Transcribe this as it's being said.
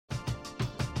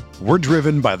We're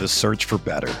driven by the search for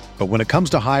better. But when it comes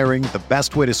to hiring, the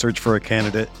best way to search for a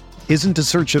candidate isn't to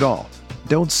search at all.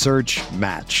 Don't search,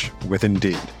 match with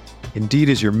Indeed. Indeed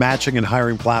is your matching and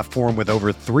hiring platform with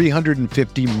over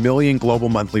 350 million global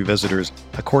monthly visitors,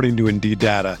 according to Indeed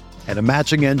data, and a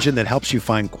matching engine that helps you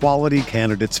find quality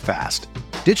candidates fast.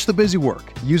 Ditch the busy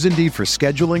work. Use Indeed for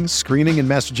scheduling, screening, and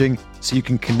messaging so you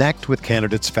can connect with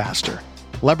candidates faster.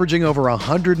 Leveraging over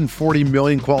 140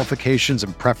 million qualifications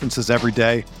and preferences every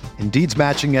day, Indeed's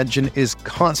matching engine is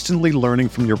constantly learning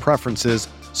from your preferences,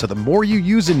 so the more you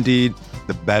use Indeed,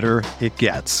 the better it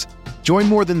gets. Join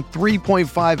more than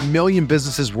 3.5 million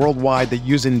businesses worldwide that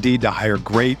use Indeed to hire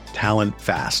great talent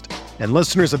fast. And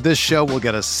listeners of this show will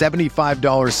get a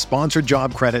 $75 sponsored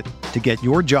job credit to get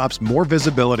your jobs more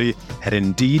visibility at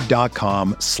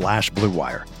Indeed.com/Blue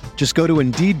Wire. Just go to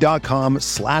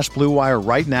Indeed.com/Blue Wire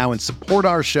right now and support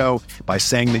our show by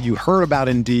saying that you heard about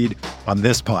Indeed on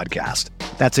this podcast.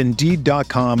 That's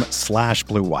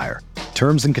Indeed.com/Blue Wire.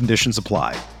 Terms and conditions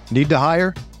apply. Need to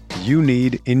hire? You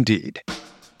need Indeed.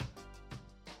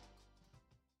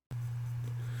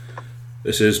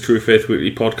 This is True Faith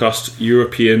Weekly Podcast,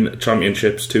 European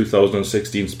Championships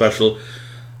 2016 special.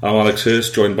 I'm Alex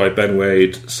Hurst, joined by Ben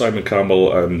Wade, Simon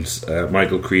Campbell and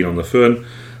Michael Crean on the phone.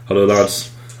 Hello lads.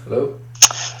 Hello.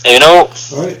 You know.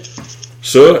 Alright.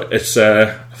 So, it's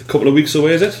a couple of weeks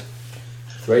away, is it?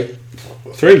 3.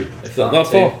 If that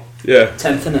far? Yeah.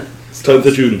 10th, innit? 10th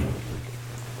of June.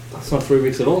 That's not 3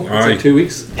 weeks at all. It's Aye. like 2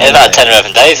 weeks. It's about 10 or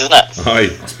 11 days, isn't it? Hi.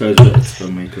 I suppose it's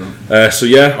from me too. So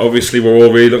yeah, obviously we're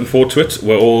all really looking forward to it.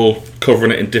 We're all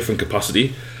covering it in different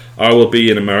capacity. I will be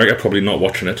in America, probably not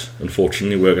watching it,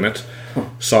 unfortunately, working it.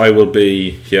 Si will be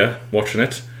here, watching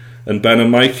it. And Ben and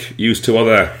Mike, you two are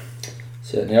there.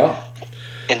 Certainly are.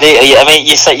 Indeed, I mean,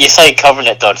 you say covering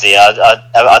it, Dodgy.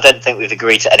 I don't think we've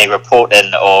agreed to any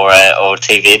reporting or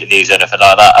TV interviews or anything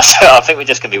like that. So I think we're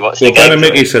just going to be watching Well, the game. Ben and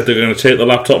Mickey said they're going to take the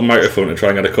laptop and microphone and try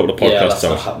and get a couple of Yeah, podcasts that's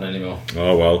not out. happening anymore.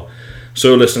 Oh well.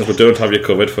 So listeners, we don't have you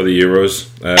covered for the Euros.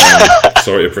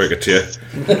 Sorry to break it to you.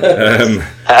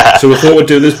 So we thought we'd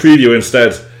do this preview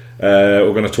instead.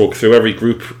 We're going to talk through every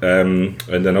group, and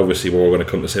then obviously we're all going to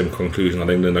come to the same conclusion that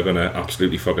England are going to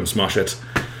absolutely fucking smash it.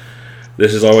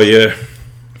 This is our year.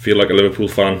 I feel like a Liverpool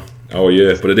fan. Our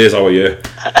year, but it is our year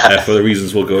for the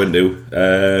reasons we'll go into.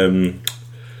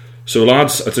 So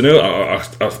lads, I don't know.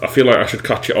 I feel like I should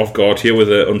catch you off guard here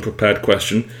with an unprepared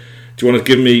question. Do you want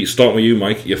to start with you,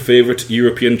 Mike, your favourite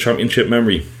European Championship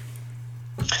memory?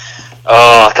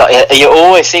 Oh, God, you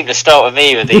always seem to start with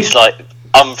me with these like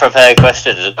unprepared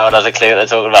questions and no one has a clue what they're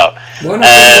talking about. Why not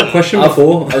ask a question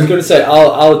before? I was going to say,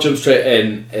 I'll jump straight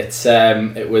in.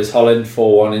 It was Holland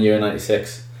 4-1 in Euro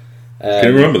 96. Can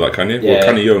you remember that, can you? Yeah. We're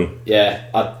kind of young. Yeah.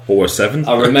 Or 7?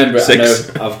 I remember it.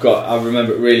 6? I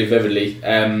remember it really vividly,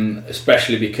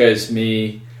 especially because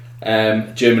me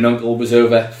German uncle was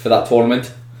over for that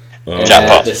tournament. Oh.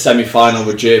 The semi-final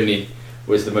with Germany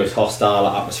was the most hostile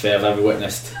atmosphere I've ever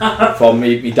witnessed from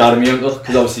me dad and my uncle,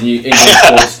 because obviously England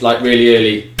scored like really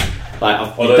early. Like,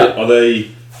 Are they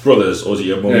brothers or is it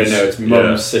your mum's? No, it's my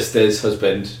mum's sister's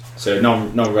husband, so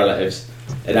non-relatives.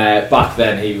 And back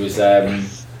then he was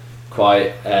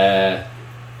quite.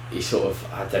 He sort of,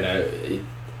 I don't know.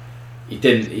 He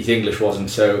didn't. His English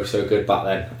wasn't so good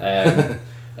back then,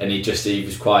 and he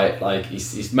was quite like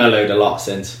he's mellowed a lot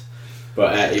since.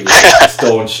 But he was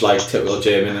staunch, like typical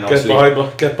German, and obviously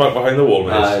Get back behind the wall,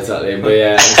 mate. Exactly. But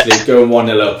yeah, obviously going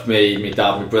 1-0 up, me, my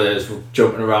dad, my brothers were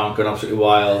jumping around, going absolutely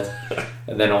wild,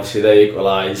 and then obviously they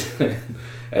equalised,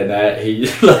 and he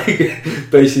like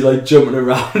basically like jumping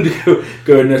around,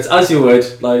 going nuts as you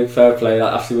would, like fair play.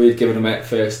 Like, after we'd given him it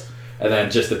first, and then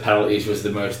just the penalties was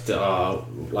the most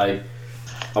like.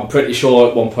 I'm pretty sure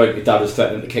at one point my dad was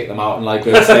threatening to kick them out and like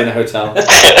go and stay in a hotel.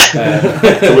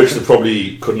 To which they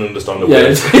probably couldn't understand the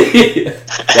words.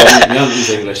 Well, my aunt was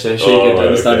English, so she could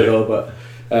understand okay. it all. But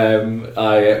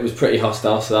it was pretty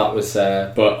hostile. So that was.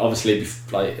 But obviously,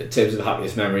 like in terms of the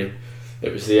happiest memory,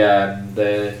 it was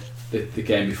the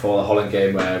game before the Holland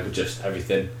game where we just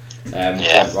everything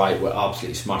went right. We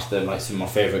absolutely smashed them. Like some of my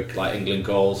favourite like England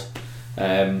goals.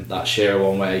 That Shearer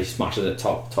one where he smashed it at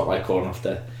top right corner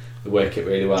after. Work it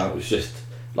really well. It was just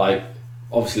like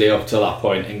obviously up till that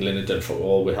point England had done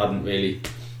football. We hadn't really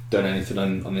done anything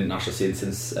on the international scene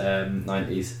since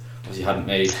 90s. Obviously hadn't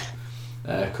made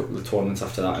a couple of tournaments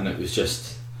after that, and it was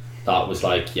just that was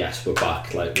like, yes, we're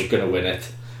back, like we're gonna win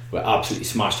it. We absolutely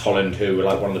smashed Holland, who were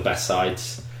like one of the best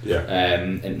sides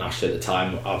internationally at the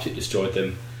time. Absolutely destroyed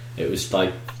them. It was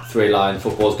like 3-line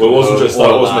footballs. Well, it wasn't just that,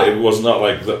 wasn't it? It wasn't that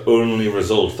like the only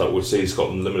result that would see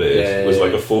Scotland eliminated. It was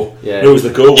like a 4. Yeah. No, it was the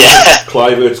goal.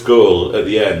 Clivert's goal at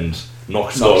the end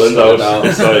knock Scotland out.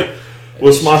 It's like,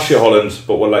 we'll smash you, Holland,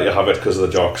 but we'll let you have it because of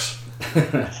the jocks.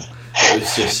 It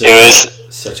was just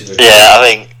such a good I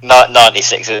think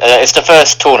 96. It's the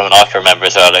first tournament I can remember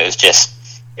as well. It was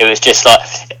just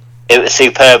like, it was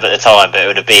superb at the time, but it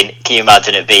would have been. Can you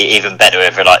imagine it be even better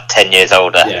if we're like 10 years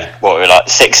older? Yeah. What we were like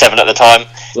 6, 7 at the time.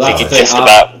 Well, you could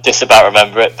just about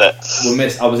remember it, but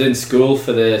I was in school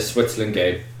for the Switzerland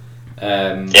game.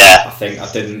 Yeah. I think I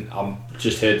didn't. I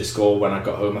just heard the score when I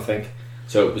got home. I think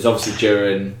so. It was obviously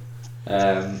during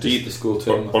the school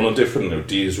term. On a different note,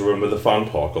 do you remember the fan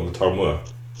park on the Town Moor?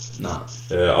 Nah.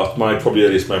 My probably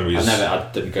earliest memories. I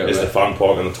didn't go. Is the fan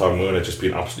park on the Town Moor, and it just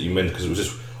been absolutely mint because it was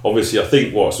just obviously I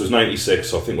think so it was 96,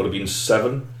 so I think it would have been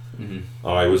 7. Mm-hmm.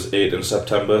 I was 8 in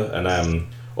September, and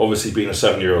obviously being a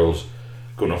 7-year-old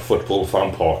going to a football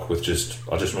fan park with I just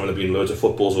remember there being loads of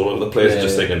footballs all over the place, and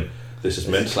just thinking, this is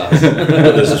mint.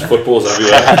 There's just footballs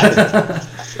everywhere.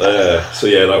 So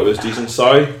yeah, that was decent.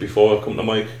 Si, before I come to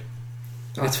Mike.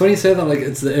 It's funny you say that, like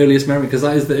it's the earliest memory, because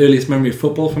that is the earliest memory of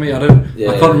football for me. I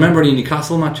can't remember any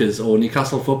Newcastle matches or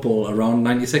Newcastle football around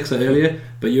 96 or earlier,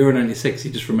 but Euro 96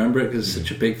 you just remember it because it's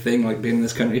such a big thing, like being in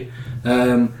this country.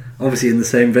 Obviously in the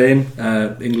same vein,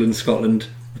 England, Scotland,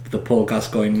 the Paul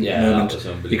Gascoigne moment,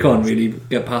 you can't really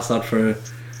get past that for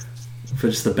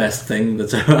just the best thing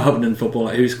that's ever happened in football.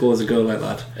 Like, who scores a goal like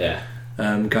that?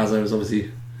 Gaza was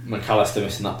obviously McAllister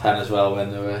missing that pen as well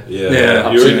when they were.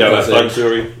 Yeah. You were in Gaza, thanks,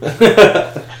 Uri.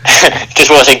 Just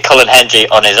watching Colin Hendry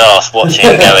on his arse, watching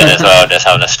him go in as well, just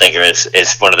having a stinker is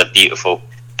one of the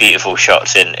beautiful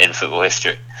shots in football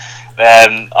history.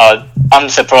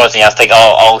 Unsurprisingly, I think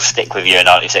I'll stick with you in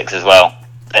 '96 as well.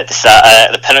 It's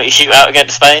the penalty shootout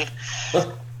against Spain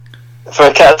for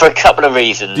a couple of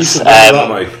reasons. Decent that,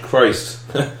 Mike. Christ.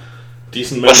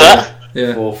 Decent. What's that?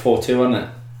 Yeah. 4-2, wasn't it?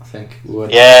 I think. It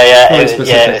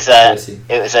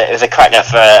was a cracker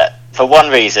for one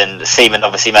reason. Seaman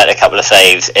obviously made a couple of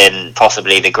saves in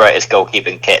possibly the greatest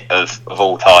goalkeeping kit of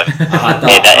all time. in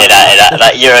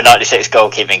that Euro '96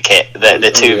 goalkeeping kit,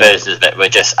 the two versions of it were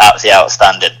just absolutely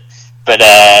outstanding. But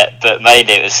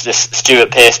mainly it was just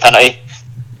Stuart Pearce penalty.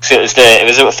 So it was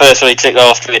the first one he took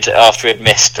after he'd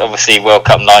missed obviously World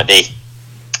Cup '90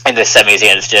 in the semis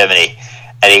against Germany.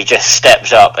 And he just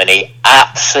steps up and he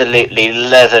absolutely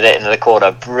leathered it into the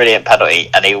corner. Brilliant penalty.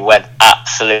 And he went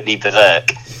absolutely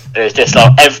berserk. It was just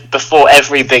like before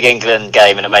every big England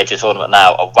game in a major tournament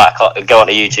now, I'll go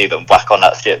onto YouTube and whack on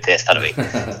that Stuart Pearce penalty.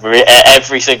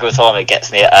 Every single time it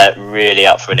gets me really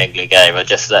up for an England game.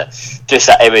 Just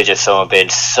that image of someone being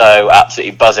so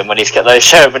absolutely buzzing when he's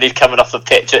when he's coming off the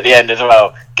pitch at the end as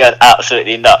well, going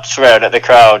absolutely nuts, throwing at the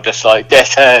crowd, just like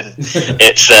death turn.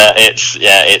 It's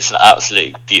an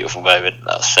absolutely beautiful moment.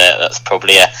 That's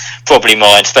probably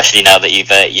mine, especially now that you've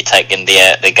taken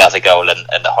the Gaza goal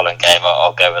and the Holland game.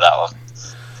 I'll go with that one.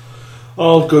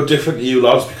 I'll go different to you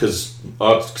lads because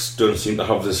I don't seem to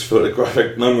have this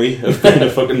photographic memory of being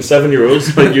a fucking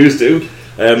 7-year-old like you used to.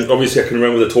 Obviously I can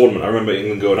remember the tournament. I remember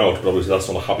England going out, but obviously that's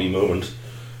not a happy moment.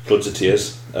 Floods of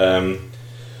tears.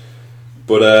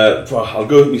 But I'll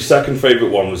go with my second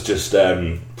favourite one was just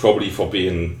probably for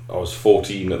being, I was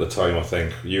 14 at the time I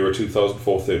think, Euro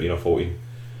 2004, 13 or 14.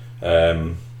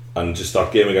 And just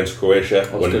that game against Croatia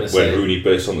when Rooney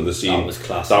burst onto the scene. That was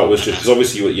class. That was just, because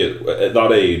obviously at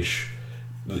that age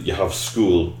you have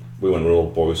school, we were all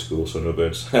boys school so no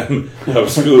birds, you have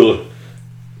school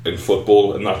in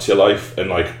football and that's your life, and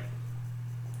like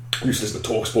I used to listen to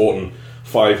TalkSport and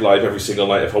 5 Live every single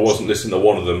night. If I wasn't listening to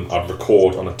one of them I'd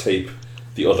record on a tape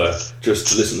the other just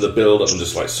to listen to the build up. I'm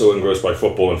just like so engrossed by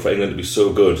football, and for England to be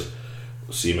so good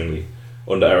seemingly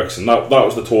under Ericsson, that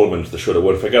was the tournament they should have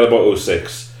won. Forget about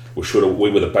 06. We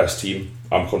were the best team.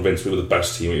 I'm convinced we were the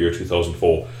best team at Euro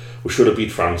 2004. We should have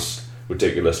beat France.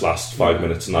 Ridiculous last 5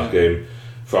 minutes in that game.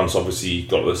 France obviously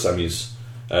got to the semis.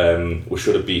 We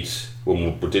should have we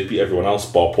did beat everyone else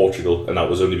bar Portugal, and that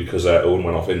was only because Owen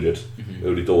went off injured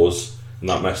early doors, and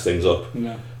that messed things up.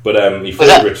 Yeah. But my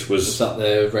favourite was that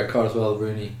the red card as well,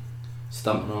 Rooney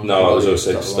stamping on. No, that was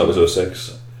 06. That was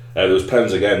 06. There was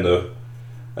pens again though.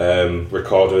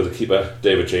 Ricardo, the keeper,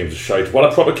 David James was shite. What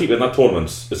a proper keeper in that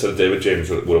tournament instead of David James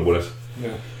would have won it.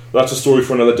 Yeah. That's a story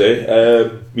for another day.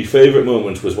 My favourite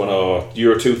moment was when our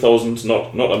Euro 2000,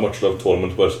 not a much loved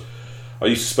tournament, but I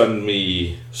used to spend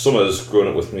me summers growing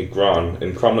up with me gran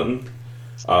in Cramlington,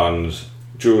 and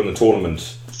during the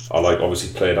tournament I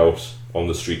obviously played out on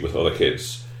the street with other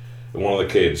kids, and one of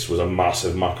the kids was a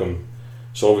massive Mackem.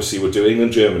 So obviously we're doing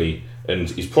England-Germany, and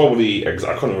he's probably, I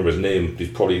can't remember his name, but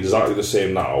he's probably exactly the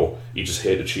same now. He just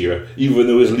hated cheer, even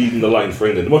though he was leading the line for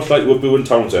England, much like with Boo and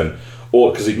Townsend,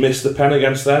 or because he'd missed the pen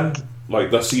against them,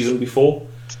 like that season before.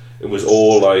 It was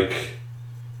all like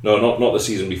No, not the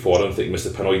season before. I don't think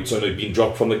Mr. Penoit's only been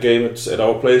dropped from the game at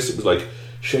our place. It was like,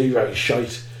 Shearer,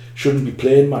 shite. Shouldn't be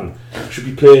playing, man. Should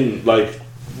be playing, like,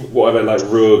 whatever, like,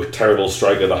 rogue, terrible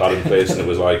striker they had in place. And it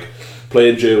was like,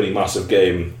 playing Germany, massive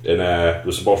game. And there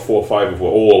was about 4 or 5 of us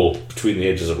all between the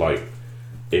ages of, like,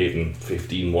 8 and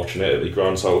 15 watching it at the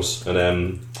Grand's house.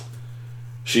 And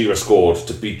Shearer scored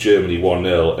to beat Germany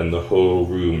 1-0, and the whole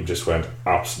room just went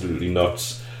absolutely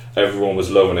nuts. Everyone was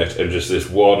loving it, and just this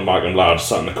one Magnum lad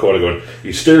sat in the corner going,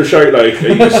 he's still shite, like,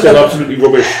 he's still absolutely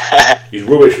rubbish. He's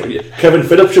rubbish. Kevin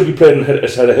Phillips should be playing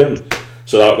ahead of him.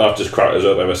 So that just cracked us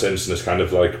up ever since, and it's kind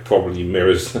of like probably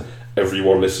mirrors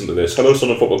everyone listening to this. Hello,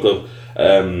 Sunderland Football Club.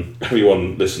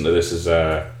 Everyone listening to this is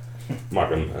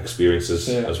Magnum experiences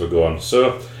as we go on.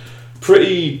 So,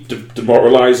 pretty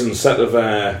demoralising set of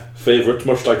favourites,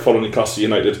 much like following Newcastle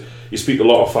United. You speak to a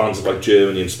lot of fans of like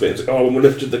Germany and Spain. It's like, oh, when we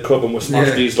lifted the cup and we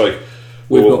smashed these, like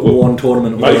we've got one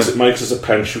tournament. Mike's is a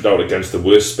pen shootout against the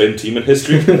worst Spain team in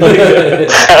history.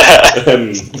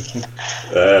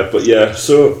 But yeah,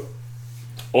 so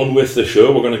on with the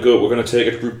show. We're going to take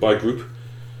it group by group.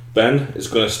 Ben is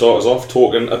going to start us off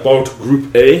talking about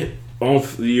Group A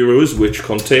of the Euros, which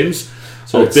contains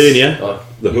Albania,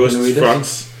 the hosts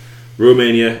France,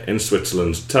 Romania, and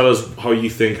Switzerland. Tell us how you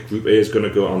think Group A is going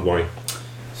to go and why.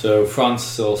 So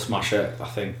France will smash it. I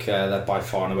think they're by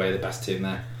far and away the best team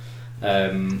there.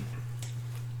 Obviously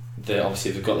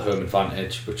they've got the home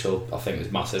advantage, which I think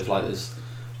is massive. Like there's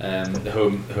the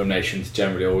home nations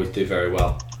generally always do very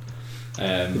well.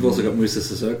 They've also got Moussa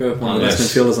Sissoko, one of the best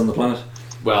midfielders on the planet.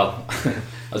 Well,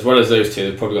 as well as those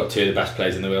two, they've probably got 2 of the best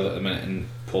players in the world at the minute, in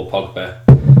Paul Pogba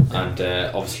and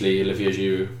obviously Olivier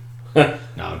Giroud.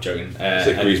 No, I'm joking.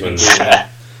 Griezmann.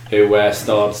 Who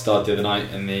starred the other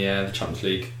night in the Champions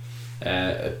League.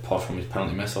 Apart from his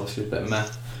penalty miss, obviously, a bit of a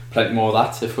mess. Plenty more of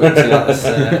that if we can see that this,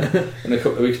 in a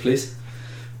couple of weeks, please.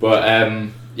 But I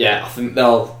think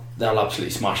they'll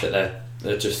absolutely smash it.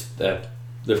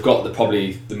 They've got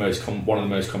probably one of the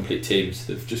most complete teams.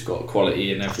 They've just got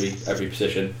quality in every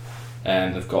position,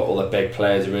 and they've got all their big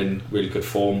players are in really good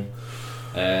form.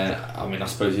 I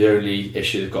suppose the only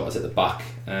issue they've got is at the back.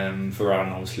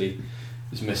 Varane obviously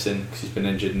is missing because he's been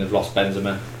injured, and they've lost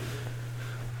Benzema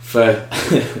for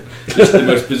just the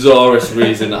most bizarrest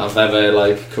reason that I've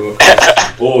ever come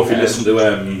across. Or if you listen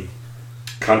to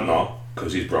Cantona,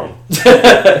 because he's brown. Because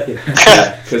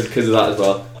of that as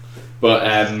well. But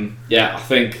I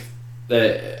think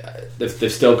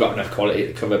they've still got enough quality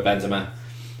to cover Benzema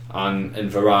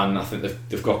and Varane. I think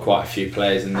they've got quite a few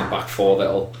players in the back four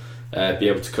that'll be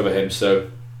able to cover him. So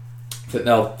I think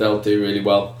they'll do really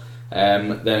well.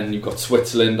 Then you've got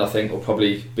Switzerland. I think will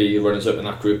probably be runners up in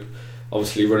that group.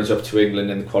 Obviously runners up to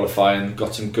England in the qualifying.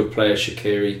 Got some good players.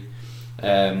 Shaqiri,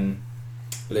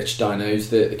 Lichtsteiner's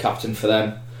the captain for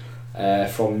them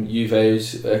from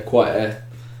Juve's quite a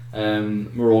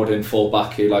marauding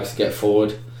full-back who likes to get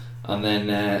forward. And then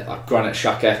Granit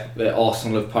Xhaka that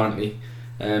Arsenal have apparently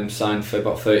signed for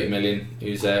about 30 million,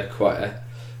 who's quite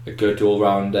a good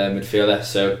all-round midfielder.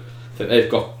 So I think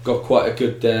they've got quite a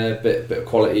good bit of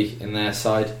quality in their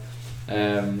side.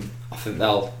 I think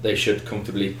they should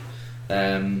comfortably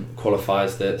qualify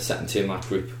as the second team in that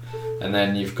group. And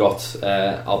then you've got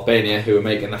Albania, who are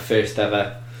making their first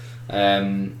ever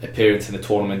appearance in the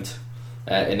tournament,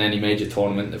 in any major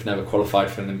tournament. They've never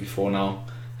qualified for them before now.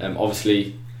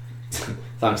 Obviously,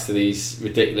 thanks to these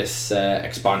ridiculous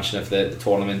expansion of the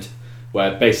tournament,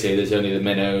 where basically there's only the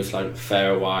minnows like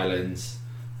Faroe Islands,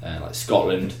 like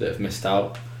Scotland, that have missed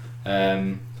out.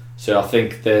 So I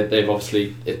think they've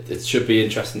obviously it should be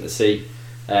interesting to see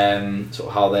sort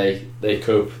of how they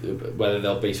cope, whether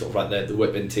they'll be sort of like the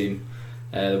whipping team,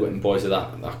 the whipping boys of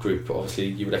that group. Obviously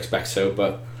you would expect so,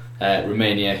 but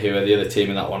Romania, who are the other team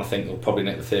in that one, I think will probably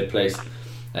nick the third place.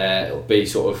 It'll be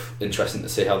sort of interesting to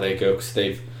see how they go, because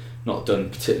they've not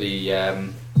done particularly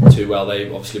too well. They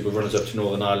obviously were runners up to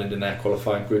Northern Ireland in their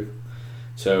qualifying group.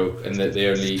 So, and they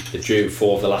drew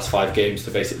 4 of the last 5 games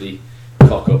to basically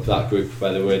cock up that group,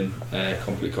 where they were in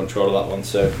complete control of that one.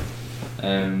 So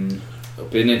it'll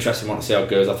be an interesting one to see how it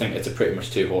goes. I think it's a pretty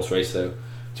much 2-horse race though,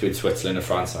 between Switzerland and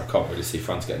France. I can't really see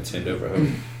France getting turned over at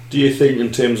home. Do you think,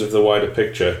 in terms of the wider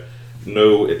picture,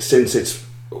 since it's,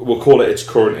 we'll call it its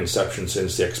current inception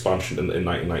since the expansion in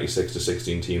 1996 to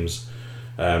 16 teams,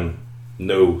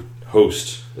 no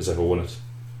host has ever won it?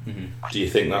 Mm-hmm. Do you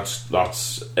think that's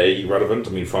relevant?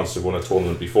 I mean, France have won a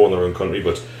tournament before in their own country,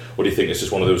 but what do you think? It's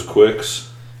just one of those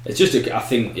quirks? It's just,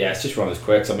 it's just one of those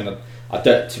quirks. I mean, to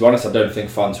be honest, I don't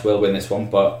think France will win this one,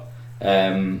 but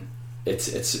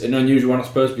it's an unusual one, I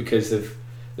suppose, because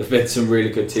there've been some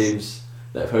really good teams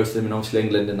that have hosted them, and obviously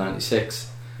England in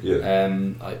 '96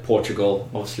 Like Portugal,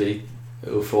 obviously,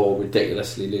 2004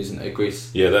 ridiculously losing to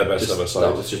Greece. Yeah, their best ever side.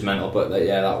 That was just mental, but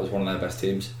that was one of their best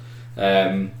teams.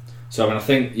 So I mean, I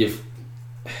think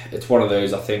it's one of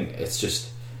those. I think it's just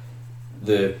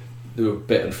they were a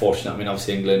bit unfortunate. I mean,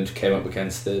 obviously England came up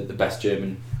against one of the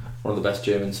best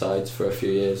German sides for a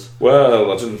few years.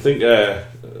 Well, I didn't think a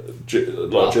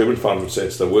lot of German fans would say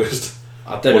it's the worst.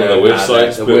 I don't know. Of the worst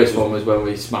sides. The worst one was when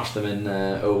we smashed them in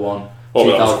 01. Oh,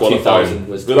 that was qualifying. 2000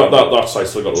 was that side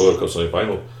still got the World Cup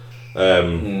semi-final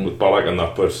with Ballack and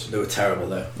that, but they were terrible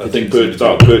though. I think Bertie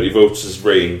Vogts'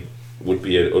 reign would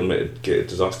be an unmitigated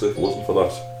disaster if it wasn't for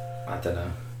that. I don't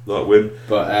know that win.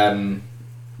 But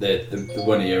they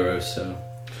won the Euros, so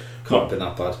can't have been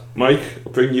that bad. Mike,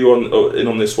 I'll bring you in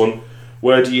on this one.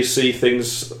 Where do you see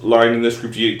things lying in this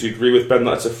group? Do you agree with Ben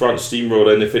that it's a France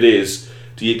steamroller? And if it is,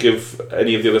 do you give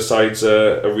any of the other sides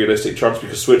a realistic chance?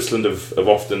 Because Switzerland have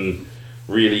often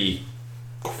really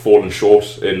fallen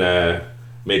short in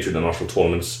major international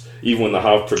tournaments. Even when they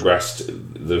have progressed,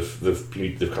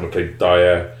 they've kind of played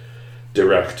dire,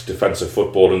 direct defensive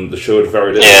football, and they showed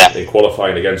very little in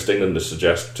qualifying against England to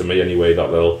suggest, to me anyway, that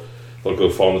they'll go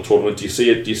far in the tournament. Do you see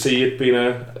it being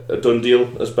a done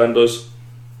deal, as Ben does?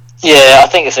 Yeah, I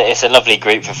think it's a lovely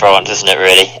group for France, isn't it,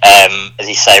 really? As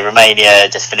you say, Romania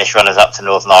just finished runners-up to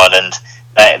Northern Ireland.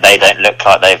 They don't look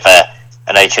like they've...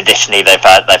 I know traditionally they've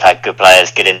had good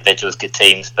players, good individuals, good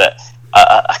teams, but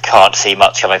I can't see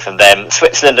much coming from them.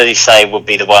 Switzerland, as you say, would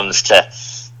be the ones to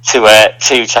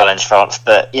challenge France.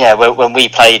 But yeah, when we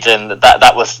played them,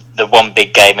 that was the one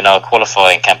big game in our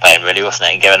qualifying campaign, really,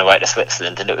 wasn't it? And going away to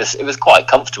Switzerland, and it was quite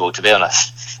comfortable, to be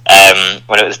honest.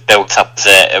 When it was built up as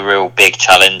a real big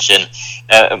challenge,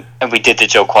 and we did the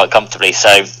job quite comfortably.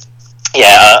 So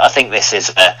yeah, I think this is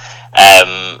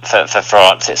for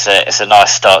France. It's a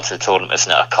nice start to the tournament,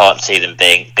 isn't it? I can't see them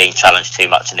being challenged too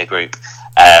much in the group,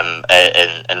 and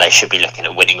they should be looking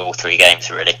at winning all three games,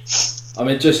 really. I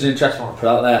mean, just an interesting one to put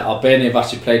out there. Albania have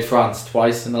actually played France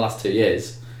twice in the last 2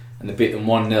 years, and they beat them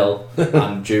 1-0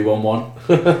 and drew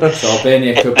 1-1. So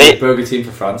Albania could be a bogey team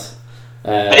for France.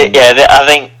 I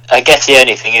guess the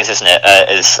only thing is, isn't it?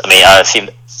 I assume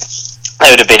they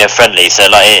would have been a friendly. So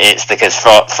it's because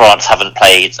France haven't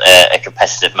played a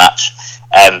competitive match,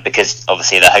 because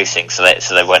obviously they're hosting, so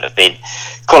they won't have been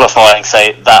qualifying. So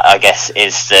that, I guess,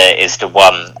 is the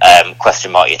one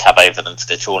question mark you'd have over them for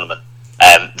the tournament.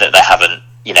 That they haven't,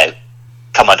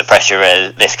 come under pressure.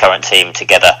 This current team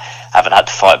together haven't had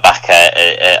to fight back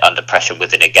under pressure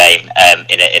within a game,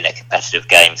 in a competitive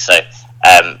game. So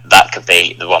that could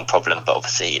be the one problem. But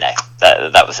obviously,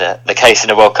 that was the case in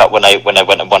the World Cup when they went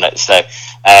and won it. So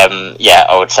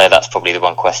I would say that's probably the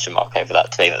one question mark over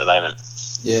that team at the moment.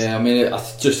 Yeah, I mean,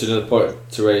 just another point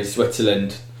to raise.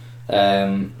 Switzerland,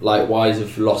 likewise,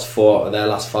 have lost 4 of their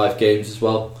last 5 games as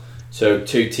well. So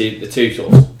the two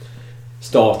sort of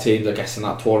star teams, I guess, in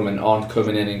that tournament aren't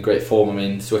coming in great form. I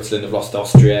mean, Switzerland have lost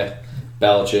Austria,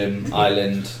 Belgium,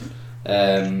 Ireland,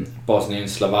 Bosnia and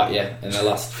Slovakia in the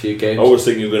last few games. I was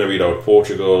thinking you were going to read out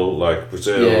Portugal,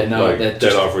 Brazil, they're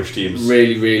dead average teams.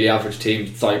 Really, really average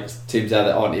teams, teams there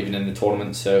that aren't even in the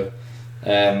tournament. So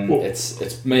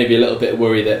it's maybe a little bit of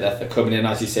worry that they're coming in,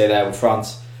 as you say there, with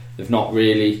France. They've not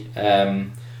really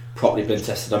properly been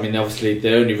tested. I mean, obviously,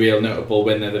 the only real notable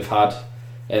win that they've had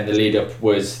in the lead up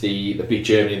was they beat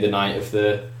Germany the night of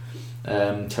the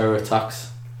terror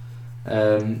attacks.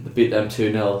 They beat them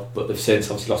 2-0, but they've since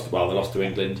obviously lost. Well, they lost to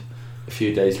England a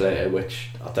few days later, which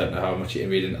I don't know how much you can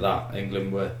read into that.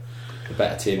 England were a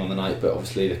better team on the night, but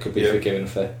obviously they could be forgiven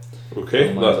for.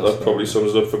 Okay, that probably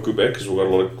sums it up for Group A, because we've got a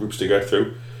lot of groups to get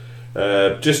through.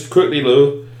 Just quickly,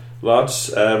 though, lads,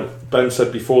 Ben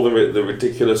said before the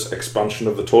ridiculous expansion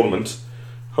of the tournament.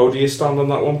 How do you stand on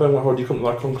that one, Ben? How do you come to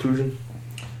that conclusion?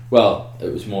 Well,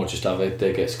 it was more just have a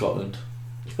dig at Scotland.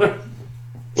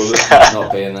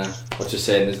 Not being there. I was just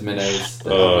saying there's minnows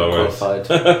that haven't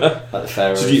qualified at the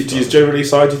Faroes. So do you generally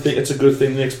side? Do you think it's a good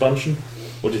thing, the expansion?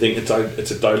 Or do you think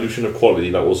it's a dilution of quality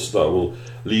that will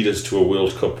lead us to a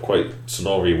World Cup quite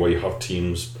scenario where you have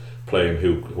teams playing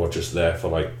who are just there for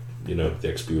the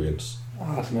experience?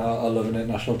 I love an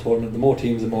international tournament. The more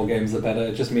teams and more games, the better.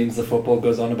 It just means the football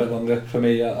goes on a bit longer. For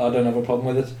me, I don't have a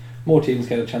problem with it. More teams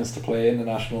get a chance to play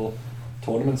international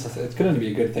tournaments. It's going to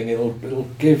be a good thing. It'll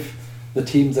give the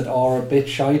teams that are a bit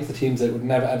shy, the teams that would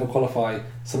never ever qualify,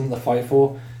 something to fight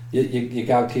for. You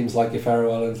gag teams like your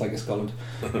Faroe Islands, like your Scotland.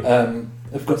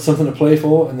 They've got something to play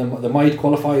for, and they might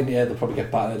qualify. And they'll probably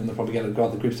get battered, and they'll probably get to go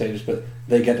out the group stages. But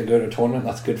they get to go to a tournament.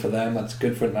 That's good for them. That's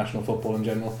good for international football in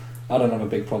general. I don't have a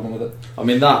big problem with it. I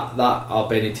mean, that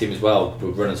Albania team as well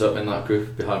were runners up in that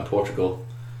group behind Portugal.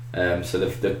 so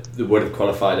they would have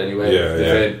qualified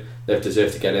anyway. They've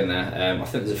deserved to get in there. I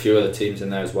think there's a few other teams in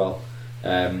there as well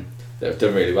that have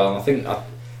done really well, and I think,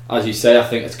 as you say, I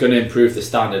think it's going to improve the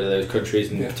standard of those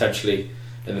countries and potentially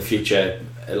in the future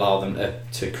allow them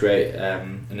to create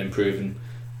and improve and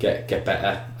get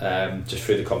better just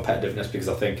through the competitiveness, because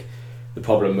I think the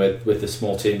problem with the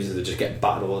small teams is they're just getting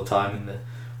battered all the time, and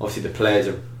obviously the players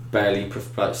are barely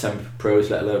semi-pros,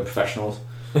 let alone professionals.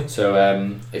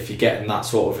 So if you're getting that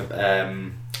sort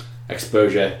of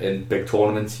exposure in big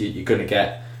tournaments, you're going to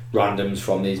get randoms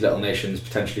from these little nations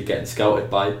potentially getting scouted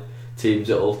by teams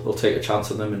that will take a chance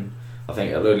on them, and I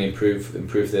think it'll only improve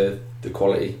the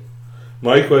quality.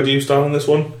 Mike, where do you stand on this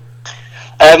one?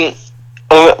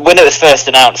 When it was first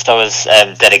announced, I was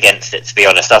dead against it, to be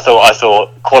honest. I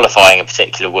thought qualifying in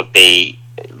particular would be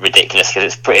ridiculous,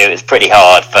 because it's pretty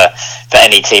hard for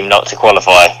any team not to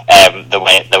qualify the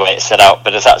way it's set out.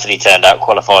 But it's actually turned out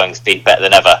qualifying's been better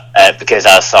than ever, because,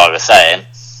 as Sarah was saying,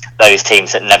 those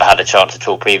teams that never had a chance at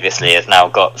all previously have now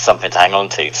got something to hang on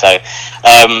to. So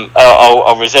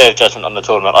I'll reserve judgment on the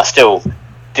tournament. I still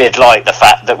did like the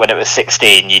fact that when it was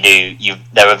 16, you knew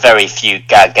there were very few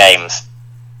gag games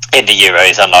in the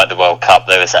Euros. Unlike the World Cup,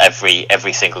 there was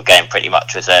every single game pretty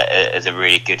much was a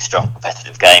really good, strong,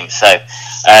 competitive game. So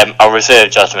I'll reserve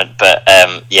judgment, but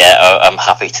I'm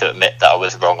happy to admit that I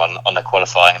was wrong on the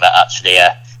qualifying. That actually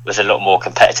was a lot more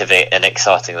competitive and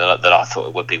exciting than I thought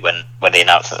it would be when the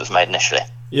announcement was made initially.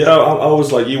 Yeah, I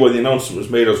was like you when the announcement was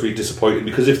made. I was really disappointed,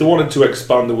 because if they wanted to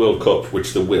expand the World Cup,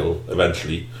 which they will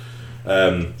eventually,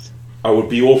 I would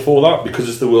be all for that, because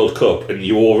it's the World Cup and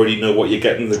you already know what you're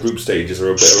getting. The group stages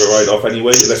are a bit of a write-off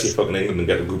anyway, unless you're fucking England and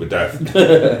get the group of death.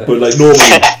 But like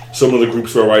normally, some of the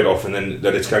groups are a write-off, and then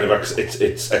it's kind of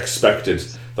it's expected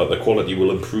that the quality will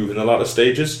improve in the latter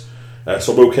stages.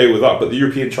 So I'm okay with that. But the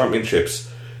European Championships,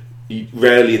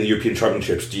 rarely in the European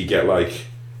Championships do you get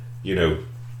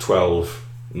 12,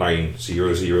 9,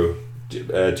 0, 0.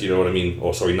 Do you know what I mean?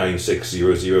 Or sorry, 9, 6,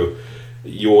 0, 0.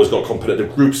 You always got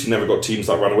competitive groups. You never got teams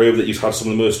that ran away with it. You've had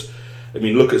some of the most. I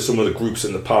mean, look at some of the groups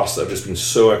in the past that have just been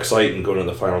so exciting going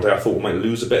into the final day. I thought we might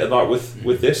lose a bit of that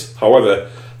with this. However,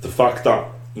 the fact that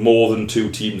more than two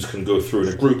teams can go through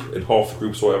in a group, in half the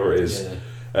groups, whatever it is,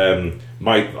 I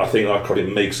think that kind of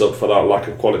makes up for that lack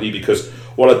of quality. Because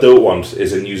what I don't want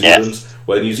is in New Zealand,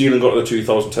 where New Zealand got to the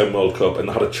 2010 World Cup and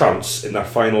they had a chance in that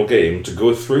final game to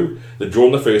go through. They'd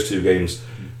drawn the first two games,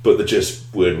 but they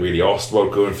just weren't really asked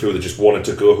about going through. They just wanted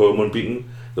to go home unbeaten.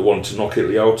 They wanted to knock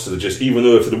Italy out. So they just, even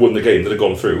though if they'd won the game, they'd have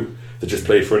gone through, they just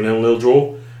played for a 0-0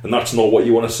 draw. And that's not what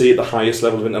you want to see at the highest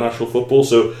level of international football.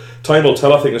 So time will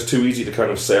tell. I think it's too easy to kind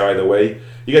of say either way.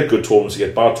 You get good tournaments, you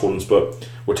get bad tournaments, but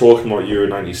we're talking about Euro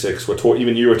 96, we're talking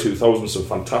even Euro 2000, some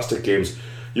fantastic games.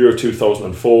 Euro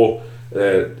 2004,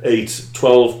 8,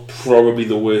 12, probably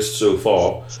the worst so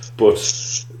far. But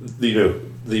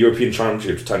the European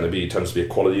Championships tends to be a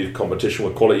quality competition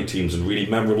with quality teams and really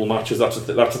memorable matches. That's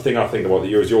the thing I think about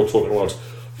the Euros. You're talking about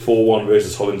 4-1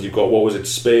 versus Holland. You've got, what was it,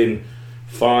 Spain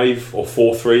 5 or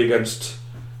 4-3 against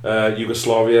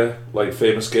Yugoslavia, like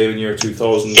famous game in Euro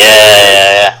 2000.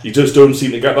 Yeah. You just don't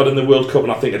seem to get that in the World Cup,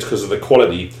 and I think it's because of the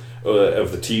quality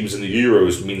of the teams in the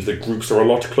Euros means the groups are a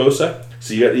lot closer.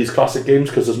 So you get these classic games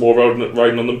because there's more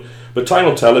riding on them. But time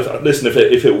will tell.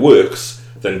 If it works,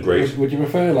 then great. Would you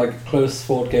prefer close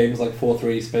fought games like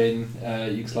 4-3 Spain,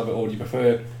 Yugoslavia, or do you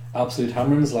prefer absolute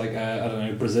hammerings like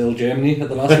Brazil, Germany at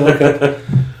the last World Cup?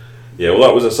 Yeah, well,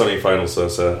 that was a semi-final, so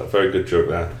it's a very good joke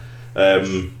there.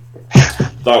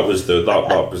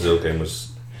 That Brazil game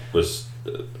was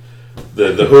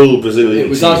the whole Brazilian. It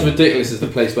was team. as ridiculous as the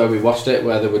place where we watched it,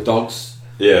 where there were dogs.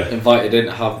 Yeah. Invited in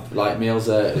to have meals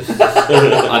there,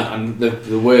 and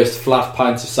the worst flat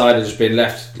pints of cider just being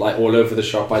left all over the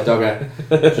shop by Dogger,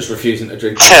 just refusing to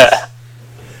drink.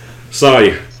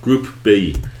 Group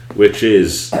B, which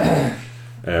is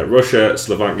Russia,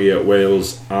 Slovakia,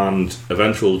 Wales, and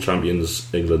eventual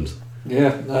champions England.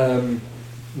 Yeah,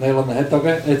 nail on the head,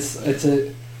 Dogger.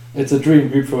 It's a dream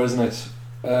group for us, isn't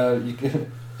it?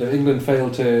 If England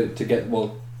fail to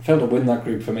win that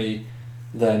group for me,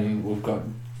 then we've got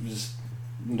just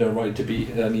no right to be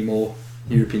any more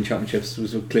European Championships.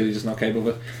 We're clearly just not capable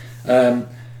of it.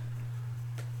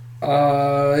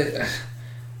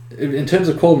 In terms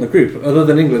of calling the group, other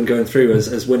than England going through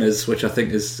as winners, which I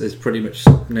think is pretty much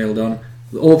nailed on,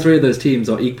 all three of those teams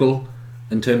are equal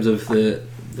in terms of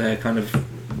their kind of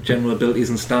general abilities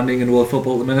and standing in world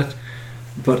football at the minute.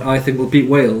 But I think we'll beat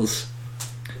Wales,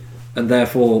 and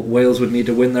therefore Wales would need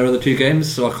to win their other two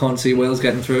games, so I can't see Wales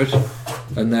getting through it,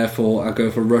 and therefore I go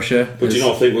for Russia. But do you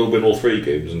not think we'll win all three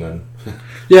games and then?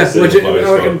 Yeah, I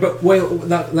reckon, but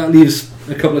that leaves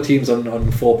a couple of teams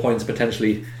on 4 points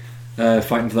potentially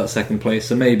fighting for that second place.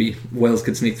 So maybe Wales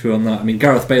could sneak through on that. I mean,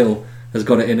 Gareth Bale has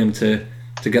got it in him to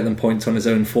get them points on his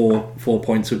own. 4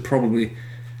 points would probably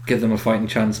give them a fighting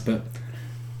chance, but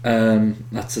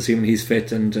that's assuming he's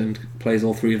fit and plays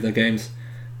all 3 of their games.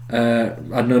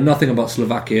 I know nothing about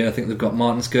Slovakia. I think they've got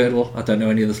Martin Skirtle. I don't know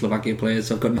any of the Slovakia players,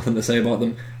 so I've got nothing to say about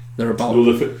them. They're about...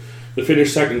 Well, they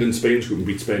finished second in Spain's group and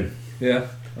beat Spain. Yeah,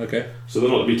 okay. So they're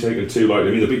not to be taken too lightly.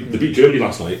 I mean, they beat Germany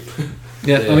last night.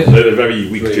 Yeah, I mean, they're a very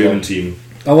weak German team.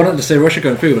 I wanted to say Russia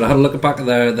going through, but I had a look back at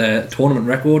their tournament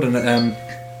record, and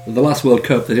the last World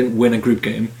Cup they didn't win a group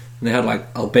game, and they had like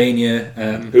Albania.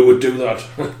 Who would do that?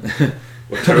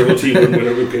 What terrible team wouldn't win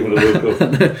a group game in the World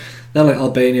Cup? They're like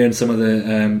Albania and some of the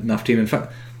NAF team. In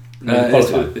fact,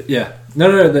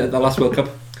 the last World Cup,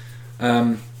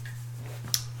 and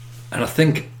I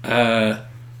think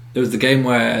it was the game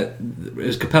where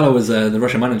Capello was the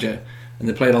Russian manager, and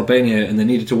they played Albania, and they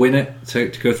needed to win it to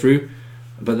go through,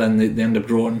 but then they ended up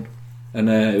drawing, and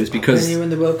it was because Albania win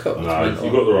the World Cup. Nah,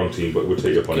 you got the wrong team, but we'll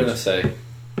take your point. I'm gonna say,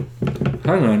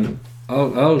 hang on,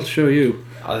 I'll show you.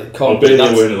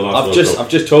 Albania win in the last World Cup. I've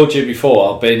just told you before,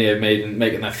 Albania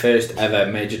making their first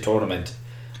ever major tournament.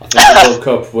 I think the World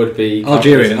Cup would be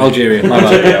Algeria. I was going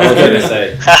to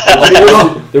say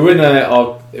they win.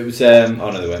 It was.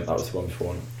 No, they went. That was the one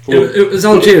before. It was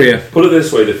Algeria. Put it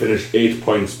this way: they finished 8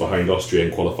 points behind Austria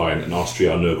in qualifying, and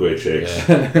Austria are no great shakes.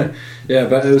 Yeah,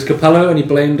 but it was Capello, and he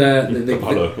blamed Fabio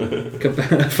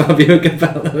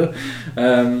Capello,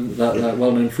 that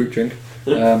well-known fruit drink.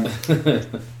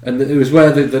 And it was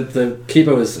where the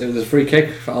keeper was. It was a free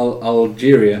kick for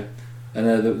Algeria,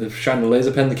 and the shined a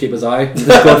laser pen in the keeper's eye. And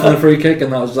they scored from the free kick,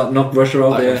 and that knocked Russia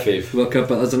out the World Cup.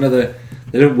 But there's another.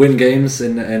 They don't win games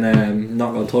in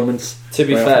knockout tournaments. To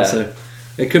be fair, so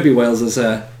it could be Wales's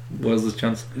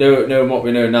chance. No, what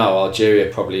we know now, Algeria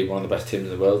are probably one of the best teams in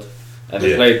the world, and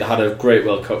they had a great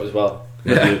World Cup as well.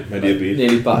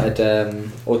 Nearly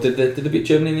battered. Or did they beat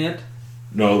Germany in the end?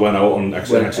 No, they went out on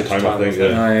extra time, I think.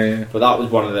 Yeah. But that was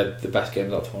one of the best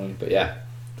games of that tournament. But yeah.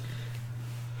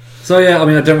 So yeah, I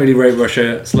mean, I don't really rate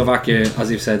Russia. Slovakia, as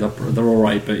you've said, they're all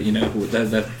right, but you know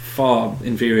they're far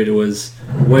inferior to us.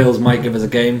 Wales might give us a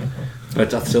game,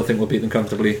 but I still think we'll beat them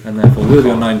comfortably, and therefore we'll be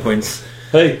on 9 points.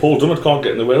 Hey, Paul Dummett can't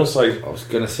get in the Wales side. I was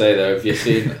going to say though, have you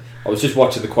seen? I was just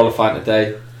watching the qualifying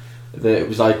today. It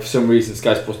was like for some reason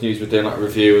Sky Sports News were doing like a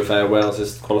review of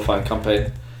Wales's qualifying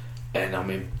campaign, and I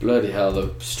mean bloody hell, they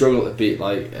struggled to beat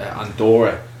like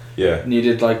Andorra. Yeah,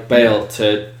 needed like Bale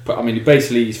to. I mean,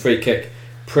 basically his free kick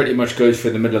pretty much goes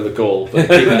through the middle of the goal, but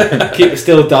the keeper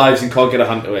still dives and can't get a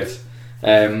hand to it.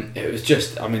 It was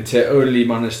just, I mean, to only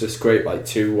manage to scrape like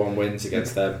 2-1 wins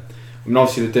against them. I mean,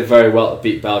 obviously they did very well to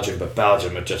beat Belgium, but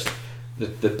Belgium are just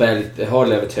they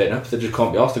hardly ever turn up. They just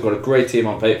can't be asked. They've got a great team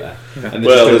on paper. Yeah. And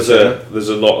there's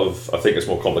a lot of. I think it's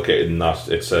more complicated than that.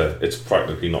 It's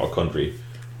practically not a country.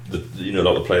 A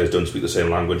lot of the players don't speak the same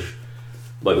language.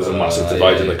 Like there's a massive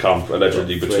divide in the camp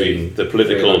allegedly between the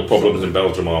political problems in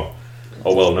Belgium are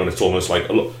well known. It's almost like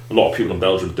a lot of people in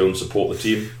Belgium don't support the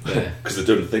team because they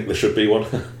don't think there should be one.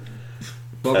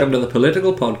 Welcome to the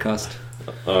political podcast.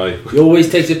 He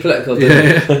always takes it political.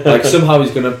 Like somehow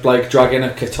he's going to like drag in a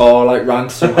Qatar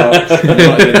rant somehow. Not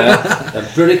even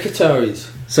there. Bloody Qataris.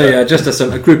 So yeah, just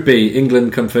a Group B,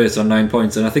 England come first on 9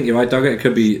 points, and I think you're right, Doug. It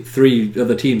could be 3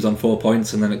 other teams on 4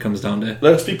 points, and then it comes down to.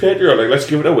 Let's be patriotic. Let's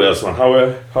give it a Wales, man. How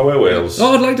are Wales?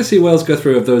 Oh, I'd like to see Wales go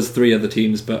through of those 3 other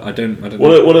teams, but I don't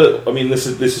know. I mean, this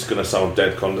is going to sound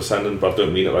dead condescending, but I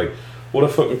don't mean it like. What a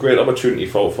fucking great opportunity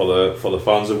for the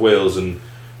fans of Wales and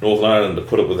Northern Ireland to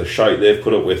put up with the shite they've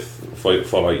put up with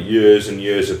for like years and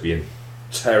years of being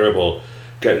terrible.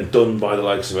 Getting done by the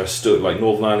likes of like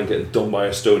Northern Ireland getting done by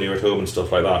Estonia at home and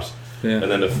stuff like that, and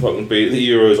then to fucking beat the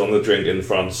Euros on the drink in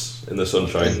France in the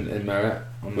sunshine in merit.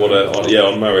 On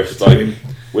merit. It's like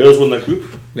Wales won that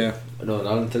group. Yeah, Northern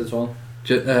Ireland did as well.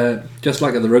 Just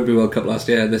like at the Rugby World Cup last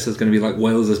year, this is going to be like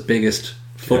Wales's biggest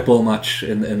football match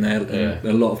in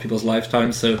a lot of people's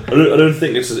lifetimes. So I don't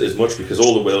think it's as much because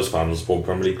all the Wales fans support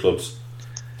Premier League clubs.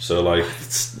 So like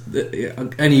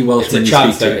any Welshman you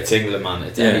speak to, it's England, man.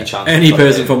 It's any chance. Any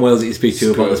person from Wales that you speak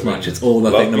to about this match, it's all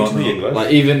they're thinking about now. Like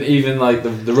even like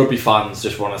the rugby fans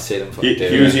just want to see them.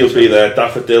 Hughes will be there.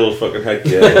 Daffodil fucking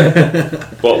headgear.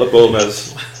 Bottle of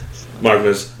Bulmers,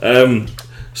 Magnus.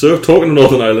 So talking to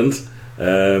Northern Ireland,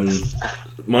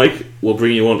 Mike will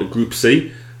bring you on to Group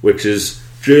C, which is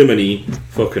Germany,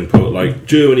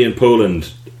 Germany and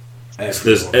Poland.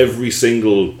 There's every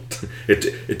single.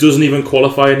 It doesn't even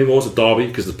qualify anymore as a derby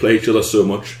because they play each other so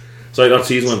much. It's like that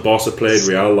season when Barca played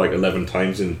Real like 11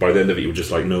 times, and by the end of it, you were just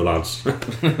like, no, lads. Put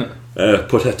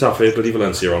Getafe, bloody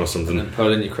Valencia on or something. And then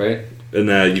Poland, Ukraine.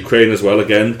 And Ukraine as well,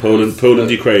 again.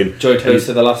 Poland, Ukraine. Joint host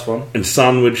of the last one. And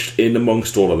sandwiched in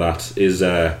amongst all of that is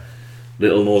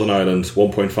little Northern Ireland,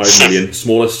 1.5 million,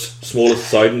 smallest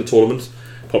side in the tournament,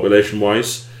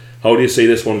 population-wise. How do you see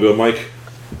this one go, Mike?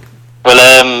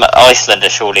 Well, Iceland are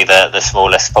surely the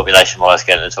smallest population-wise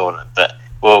going to the tournament, but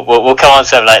we'll come on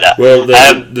to them later. Well,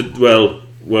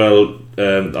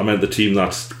 I meant the team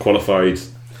that's qualified.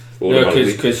 No,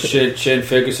 because Shane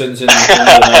Ferguson's in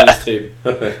the Ireland's team.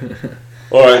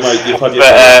 All right, Mike, you've had your.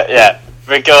 Yeah.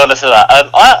 Regardless of that,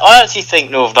 I actually think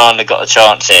Northern Ireland have got a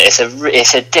chance here.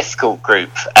 It's a difficult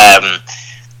group,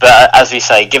 but as we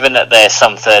say, given that there's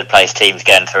some third place teams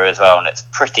going through as well, and it's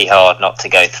pretty hard not to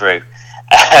go through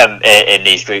in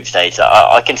these group stages,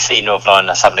 I can see Northern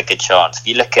Ireland as having a good chance. If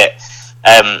you look at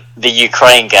the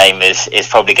Ukraine game, is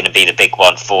probably going to be the big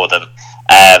one for them.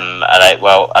 I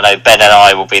know Ben and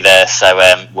I will be there, so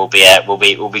we'll be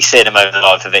seeing them over the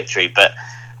line for victory. But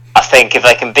I think if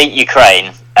they can beat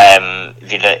Ukraine,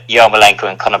 if you look, Yarmolenko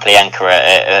and Konoplyanka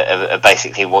are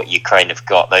basically what Ukraine have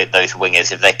got. Those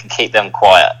wingers, if they can keep them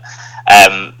quiet,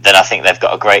 then I think they've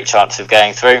got a great chance of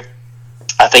going through.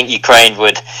 I think Ukraine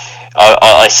would.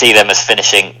 I see them as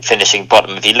finishing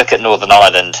bottom. If you look at Northern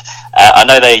Ireland, I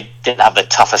know they didn't have the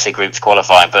toughest of groups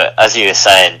qualifying, but as you were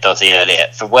saying, Dodzy, earlier,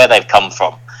 from where they've come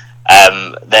from,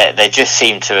 they just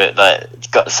seem to have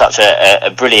got such a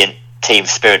brilliant team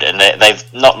spirit, and they've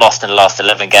not lost in the last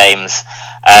 11 games.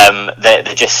 They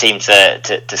just seem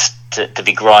to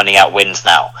be grinding out wins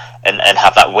now and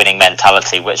have that winning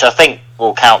mentality, which I think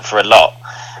will count for a lot.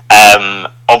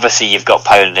 Obviously, you've got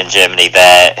Poland and Germany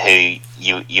there, who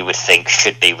you would think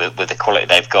should be with the quality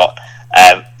they've got,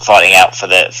 fighting out for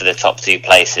the top two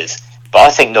places. But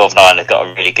I think Northern Ireland have got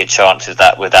a really good chance with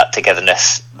that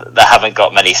togetherness. They haven't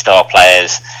got many star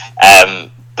players,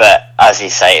 but as you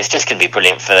say, it's just going to be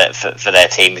brilliant for their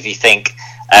team. If you think,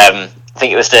 I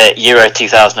think it was the Euro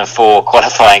 2004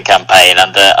 qualifying campaign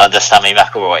under Sammy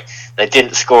McIlroy. They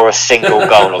didn't score a single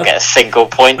goal or get a single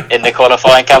point in the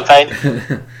qualifying campaign.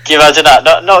 Can you imagine that?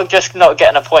 Not just not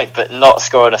getting a point, but not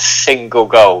scoring a single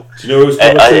goal. Do you know who his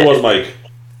number 2 was, Mike?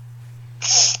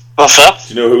 What's that?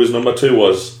 Do you know who his number 2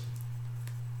 was?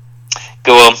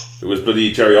 Go on. It was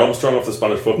bloody Jerry Armstrong off the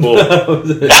Spanish football.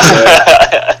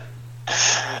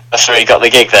 That's where he got the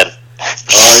gig then.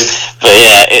 But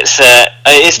yeah,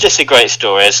 it's just a great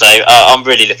story. So I'm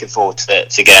really looking forward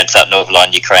to going to that Northern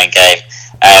Ireland Ukraine game.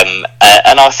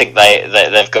 And I think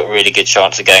they've got a really good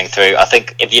chance of going through. I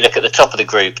think if you look at the top of the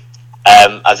group,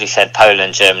 as we said,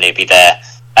 Poland, Germany will be there.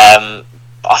 I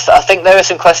think there are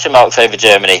some question marks over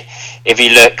Germany. If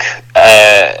you look,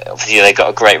 obviously they've got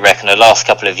a great record. The last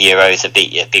couple of Euros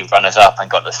have been runners-up and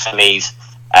got the semis.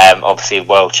 Obviously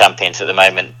world champions at the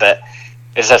moment, but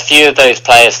there's a few of those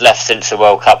players left since the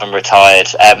World Cup and retired.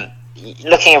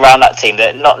 Looking around that team,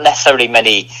 there are not necessarily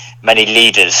many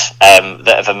leaders that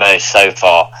have emerged so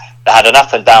far. They had an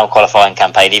up and down qualifying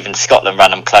campaign. Even Scotland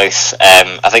ran them close.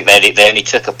 I think they only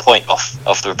took a point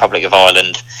off the Republic of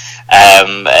Ireland,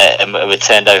 and were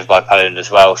turned over by Poland as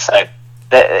well. So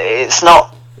it's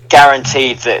not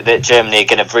guaranteed that Germany are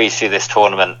going to breeze through this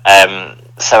tournament.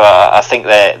 So I think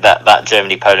that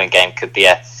Germany-Poland game could be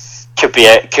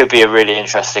a really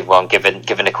interesting one given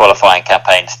the qualifying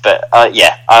campaigns. But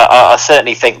I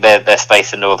certainly think there's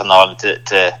space in Northern Ireland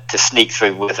to sneak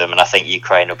through with them, and I think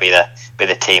Ukraine will be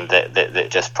the team that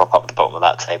just prop up the bottom of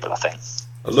that table. I think.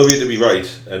 I'd love you to be right,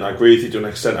 and I agree with you to an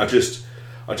extent. I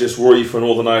just worry for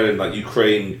Northern Ireland that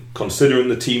Ukraine, considering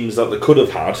the teams that they could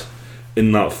have had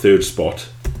in that third spot,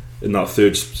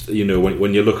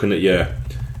 when you're looking at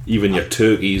even your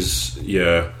Turkeys,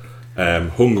 your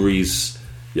Hungaries,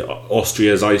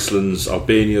 Austria's, Iceland's,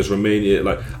 Albania's, Romania.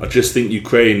 I just think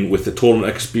Ukraine, with the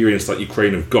tournament experience that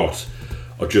Ukraine have got,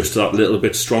 are just that little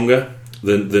bit stronger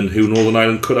than who Northern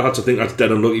Ireland could have had. So I think that's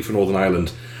dead unlucky for Northern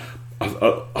Ireland.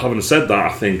 Having said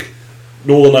that, I think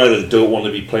Northern Ireland don't want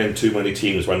to be playing too many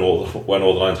teams when Northern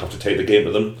Ireland have to take the game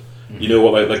to them. You know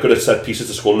what? They're good at set pieces,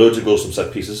 to score loads of goals from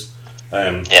set pieces.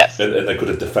 And they're good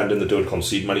at defending. They don't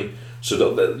concede many.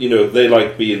 So they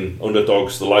like being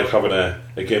underdogs. They like having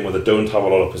a game where they don't have a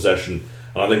lot of possession.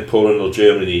 And I think Poland or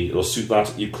Germany will suit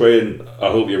that. Ukraine,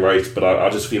 I hope you're right, but I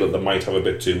just feel that they might have a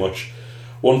bit too much.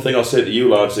 One thing I'll say to you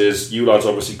lads is, you lads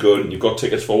obviously good. You've got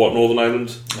tickets for what, Northern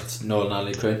Ireland? That's Northern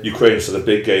Ireland, Ukraine. Ukraine, so the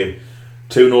big game.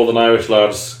 2 Northern Irish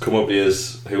lads come up here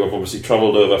who have obviously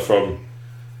travelled over from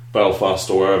Belfast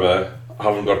or wherever,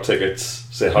 haven't got tickets.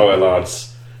 Say, how are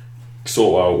lads?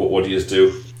 Sort out, what do you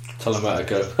do? Tell them where to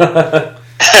go.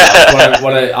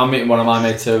 I'm meeting one of my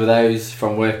mates over there who's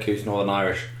from work, who's Northern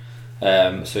Irish.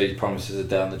 So he promises a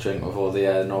day on the drink with all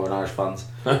the Northern Irish fans.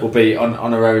 We'll be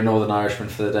honorary Northern Irishmen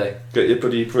for the day. Get your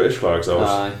bloody British flags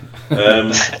out.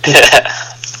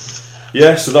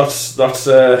 Yeah, so that's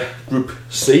Group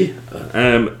C.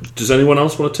 Does anyone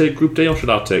else want to take Group D, or should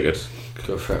I take it?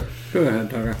 Go for it. Go ahead,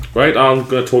 Dara. Right, I'm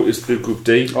going to talk you through Group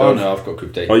D. Oh no, I've got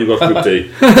Group D. Oh, you've got Group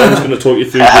D. I'm just going to talk you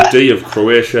through Group D of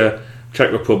Croatia,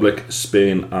 Czech Republic,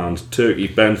 Spain and Turkey.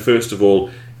 Ben, first of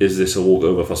all, is this a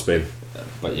walkover for Spain?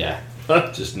 But yeah,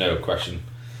 just no question.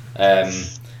 I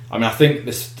mean, I think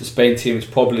the Spain team is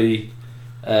probably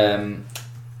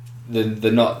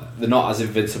they're not as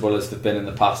invincible as they've been in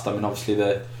the past. I mean, obviously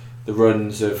the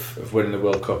runs of winning the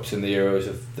World Cups and the Euros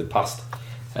of the past,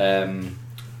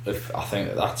 I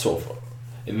think that sort of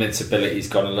invincibility's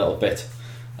gone a little bit.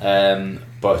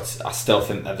 But I still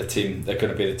think they're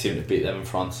going to be the team to beat them in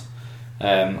France.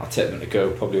 I take them to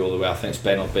go probably all the way. I think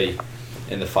Spain will be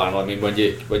in the final. I mean, when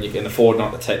you can afford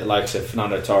not to take the likes of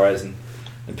Fernando Torres and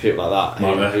people like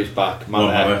that, who's back,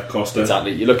 Mane, Costa.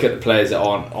 Exactly. You look at the players that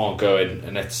aren't going,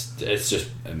 and it's just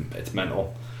it's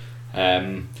mental.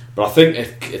 But I think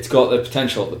it's got the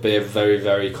potential to be a very,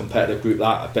 very competitive group.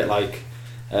 That a bit like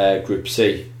Group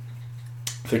C.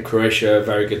 I think Croatia, a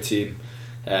very good team.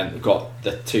 We've got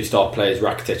the 2-star players,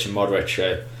 Rakitic and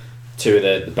Modric, two of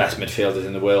the best midfielders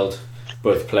in the world,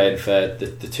 both playing for the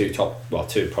two of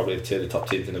the top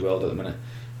teams in the world at the minute,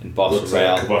 in Barca,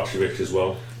 Real. Kovacevic as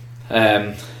well.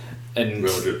 And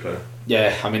real good player.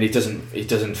 Yeah, I mean he doesn't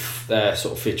sort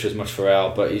of feature as much for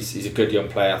Real, but he's a good young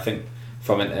player. I think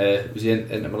from was he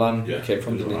Inter Milan? Yeah, he came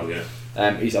from Milan,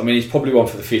 yeah. He's probably one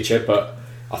for the future, but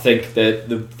I think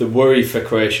the worry for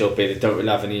Croatia will be they don't really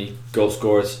have any goal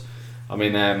scorers. I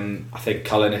mean, I think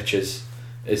Kalinic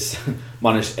is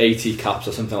managed 80 caps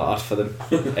or something like that for them,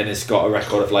 and has got a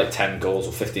record of like 10 goals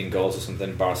or 15 goals or something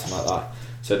embarrassing like that.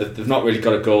 So they've not really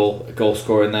got a goal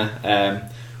scorer in there,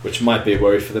 which might be a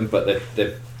worry for them. But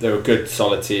they're a good,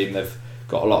 solid team. They've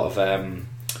got a lot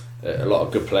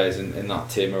of good players in that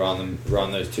team around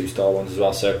those 2-star ones as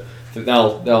well. So I think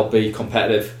they'll be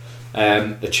competitive.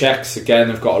 The Czechs again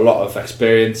have got a lot of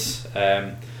experience.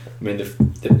 I mean,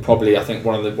 they're probably, I think,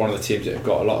 one of the teams that have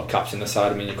got a lot of caps in the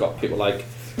side. I mean, you've got people like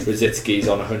Rosicki's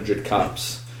on 100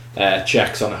 caps,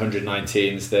 Czechs on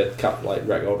 119's the cap like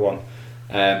record one.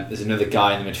 There's another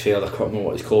guy in the midfield, I can't remember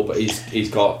what he's called, but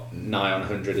he's got nigh on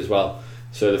 100 as well.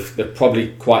 So they're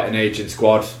probably quite an aging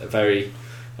squad, a very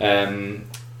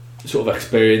sort of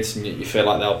experienced, and you feel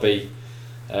like they'll be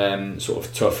sort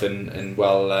of tough and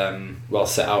well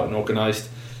set out and organised.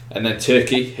 And then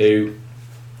Turkey, who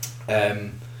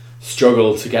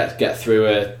struggled to get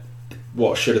through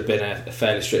what should have been a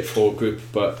fairly straightforward group,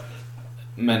 but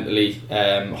mentally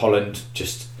Holland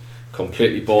just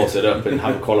completely balls it up and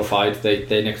haven't qualified.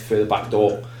 They nicked through the back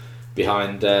door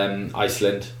behind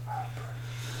Iceland,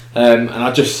 and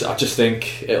I just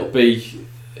think it'll be.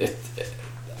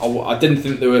 I didn't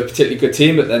think they were a particularly good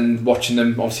team, but then watching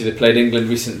them, obviously they played England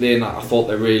recently, and I thought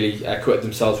they really acquitted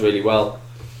themselves really well.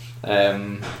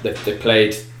 They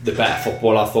played the better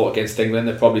football, I thought, against England.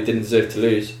 They probably didn't deserve to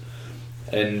lose,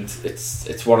 and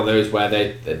it's one of those where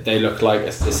they look like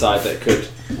a side that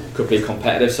could be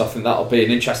competitive. So I think that'll be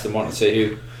an interesting one to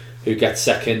see who gets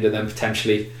second, and then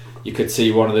potentially you could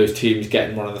see one of those teams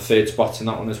getting one of the third spots in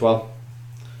that one as well.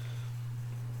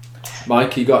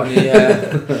 Mike, you got any?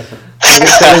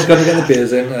 Someone's going to get the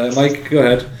beers in. Mike, go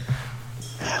ahead.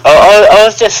 I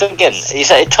was just thinking, you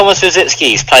said Thomas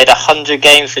Rosicki's played 100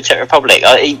 games for Czech Republic.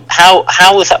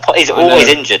 How was that? He's always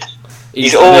injured.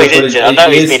 He's always injured. I know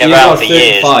he's been around for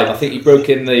years. I think he broke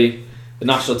in the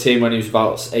national team when he was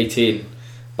about 18,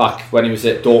 back when he was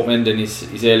at Dortmund in his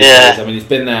early days. I mean, he's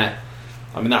been there.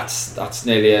 I mean, that's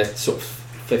nearly a sort of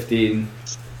 15.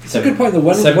 It's a good point.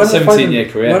 17-year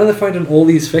career. When are they finding all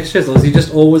these fixtures? Or is he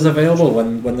just always available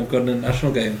when they've got a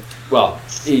national game? Well,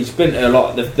 he's been to a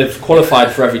lot. They've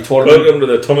qualified for every tournament. Welcome to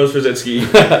the Thomas Rosicki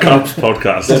Cups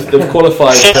podcast. They've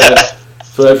qualified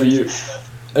for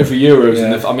every Euros,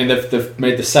 and they've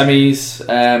made the semis.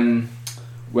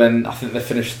 When I think they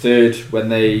finished third when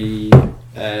they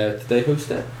did they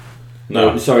host it?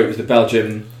 No, sorry, it was the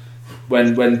Belgium.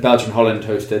 When Belgium Holland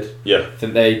hosted, I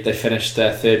think they finished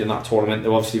third in that tournament. They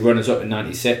were obviously runners up in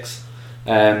 '96.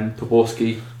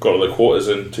 Poborski got to the quarters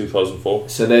in 2004.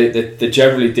 So they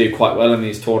generally do quite well in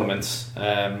these tournaments.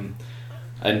 And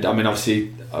I mean,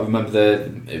 obviously, I remember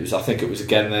I think it was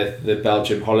again the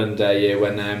Belgium Holland year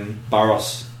when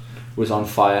Barros was on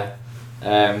fire.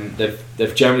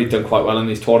 They've generally done quite well in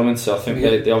these tournaments. So I think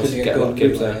they obviously get a lot of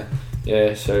games there.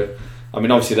 Yeah, so I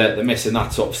mean, obviously they're missing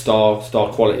that sort of star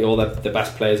quality. All the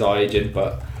best players are aging,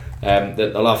 but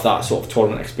they'll have that sort of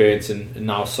tournament experience and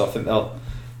now. So I think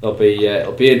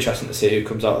it'll be interesting to see who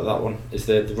comes out of that one as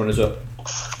the runners up.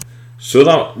 So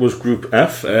that was Group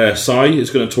F. Sai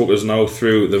is going to talk us now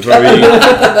through the very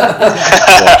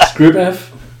Group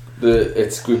F.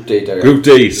 It's Group D. Derek. Group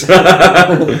D's.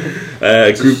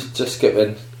 Just skip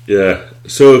in. Yeah.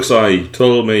 So Sai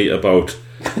told me about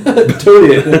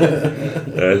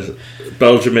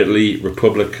Belgium, Italy,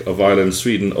 Republic of Ireland,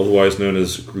 Sweden, otherwise known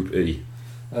as Group E.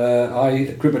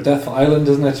 Group of death for Ireland,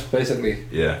 isn't it? Basically.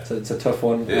 Yeah. So it's a tough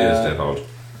one. It is dead hard.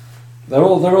 They're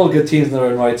all good teams in their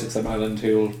own right, except Ireland,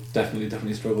 who will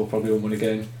definitely struggle. Probably won't win a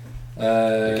game.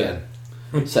 Again,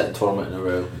 second tournament in a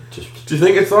row. Do you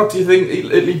think it's that? Do you think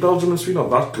Italy, Belgium, and Sweden are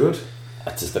that good?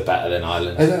 That's just the better than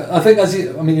Ireland. I think,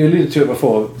 you alluded to it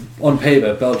before. On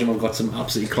paper, Belgium have got some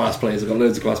absolutely class players. They've got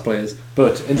loads of class players.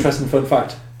 But interesting fun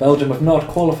fact: Belgium have not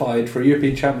qualified for a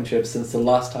European Championship since the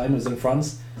last time it was in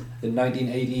France in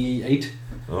 1988.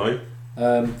 Aye.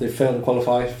 They failed to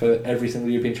qualify for every single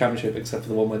European Championship except for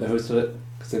the one where they hosted it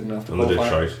because they didn't have to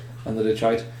qualify. And they did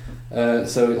shite.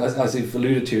 So as you've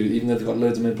alluded to, even though they've got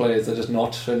loads of mid players, they're just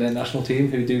not an international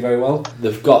team who do very well.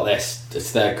 They've got this.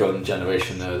 It's their golden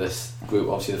generation though. This group,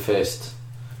 obviously the first.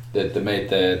 They made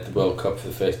the World Cup for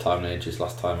the first time in ages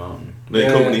last time out.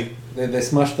 They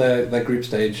smashed their group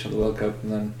stage at the World Cup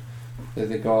and then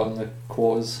they go out in the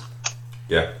quarters.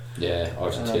 Yeah,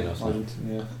 Argentina.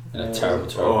 Yeah. In a terrible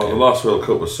the game. last World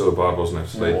Cup was so bad, wasn't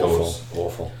it?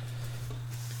 Awful.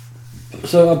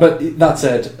 So, but that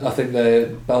said, I think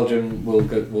Belgium will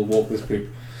walk this group.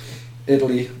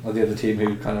 Italy are the other team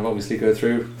who kind of obviously go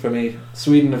through for me.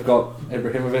 Sweden have got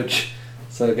Ibrahimovic,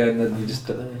 so again, then you just.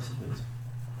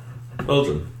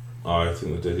 Belgium? Oh, I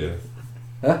think they did, yeah.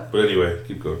 Huh? But anyway,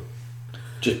 keep going.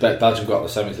 Just bet Belgium got the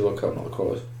semis of the World Cup, not the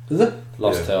quarters. Is it?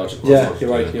 Lost to Argentina. Yeah,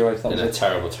 you're right. In a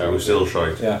terrible. It was still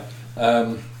shite. Yeah.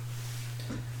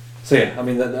 So yeah, I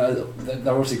mean they're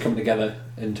obviously coming together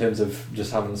in terms of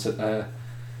just having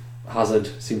Hazard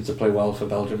seems to play well for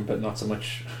Belgium, but not so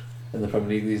much in the Premier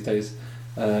League these days.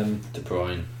 De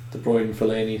Bruyne,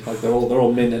 Fellaini, like they're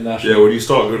all mint international. Yeah, when you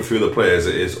start going through the players,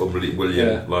 it is unbelievable.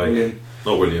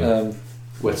 Not William.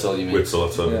 Witzel, you mean? Witzel,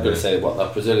 that's I'm going to say what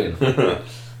that Brazilian.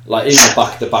 Like even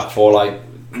the back four, like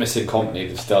missing company,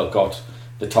 they've still got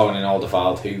the Tongan and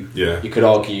Alderweireld, who you could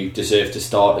argue deserve to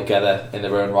start together in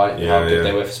their own right. How good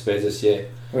they were for Spurs this year.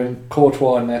 I mean,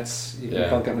 Courtois and Nets, you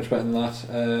can't get much better than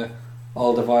that.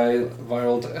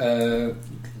 Alderweireld,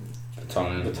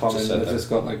 Tongan, they've just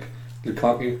got like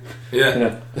Lukaku.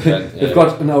 Yeah. They've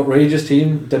got an outrageous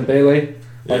team. Dembele.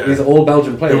 These are all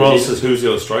Belgian players. Who's the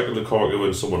other striker? Lukaku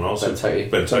and someone else.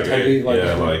 Benteke.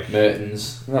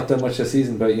 Mertens. Not done much this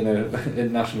season, but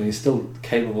internationally he's still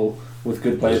capable with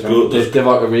good players. There's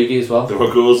Divock Origi as well. There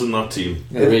were goals in that team.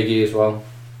 Origi as well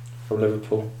from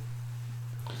Liverpool.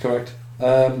 Correct.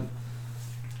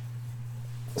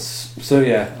 So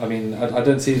yeah, I mean, I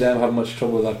don't see them having much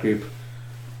trouble with that group.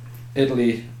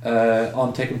 Italy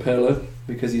aren't taking Pirlo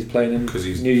because he's playing in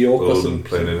New York or something.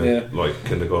 Playing in like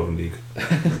kindergarten league.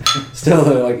 Still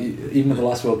though, like even at the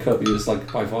last World Cup, he was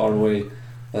like by far and away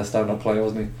their stand-up player,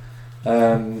 wasn't he?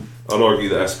 I'd argue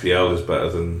that SPL is better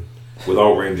than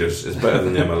without Rangers is better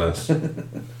than the MLS.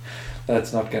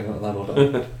 Let's not get into that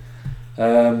order.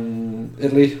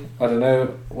 Italy, I don't know.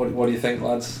 What do you think,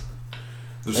 lads?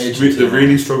 They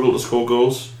really struggled to score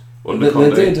goals. They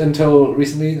did until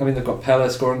recently. I mean, they've got Pella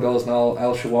scoring goals now.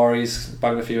 El Shawari's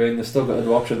banged a few in. They've still got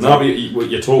other options. No, but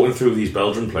you're talking through these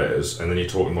Belgian players, and then you're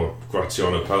talking about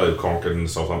Graziano Pella conquering the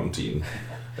Southampton team,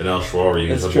 and El Shawari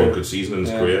who's had one good season in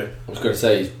his career. I was going to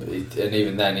say, and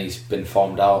even then he's been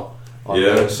farmed out.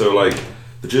 So like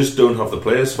they just don't have the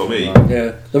players for me.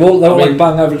 Yeah, they're all like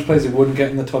bang average players who wouldn't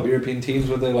get in the top European teams,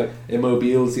 would they? Like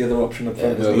Immobile's the other option up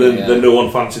front. Then no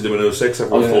one fancied them in 06.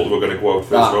 Everyone thought they were going to go out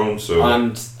first round. So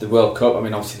and the World Cup. I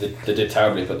mean, obviously they did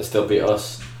terribly, but they still beat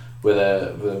us with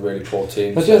a really poor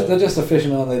team. They're just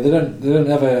efficient, aren't they? They don't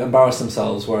ever embarrass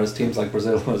themselves. Whereas teams like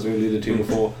Brazil, as we alluded to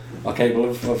before, are capable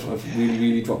of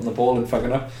really dropping the ball and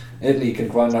fucking up. Italy can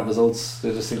grind out results.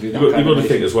 They just seem to be that You've got to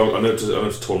think as well. I know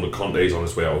to tournament Conte's on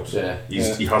his way out.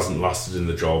 He hasn't lasted in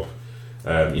the job.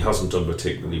 He hasn't done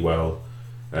particularly well.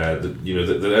 They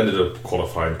ended up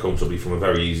qualifying comfortably from a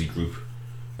very easy group.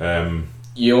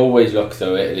 You always look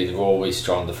though, Italy, they're always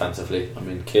strong defensively. I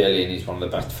mean, Chiellini, he's one of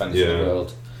the best defenders in the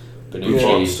world.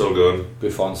 Buffon's still going.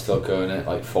 Buffon's still going at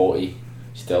like 40.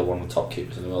 Still one of the top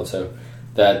keepers in the world. So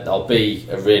that'll be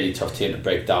a really tough team to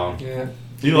break down. Yeah.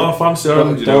 I fancy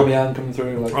Ireland. Darmian coming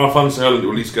through. I fancy Ireland to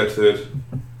at least get third.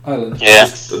 Ireland. Yeah. I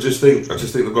just think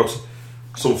they've got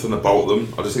something about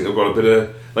them. I just think they've got a bit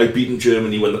of like beating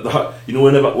Germany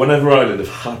whenever Ireland have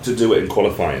had to do it in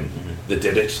qualifying, they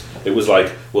did it. It was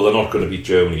like, well, they're not going to beat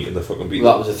Germany, and they fucking beat.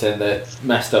 Well, that was the thing. They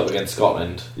messed up against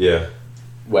Scotland. Yeah.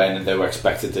 When they were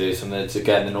expected to do something, it's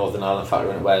again the Northern Ireland factor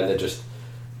in it, where they just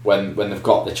when they've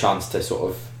got the chance to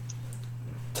sort of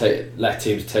let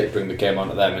teams bring the game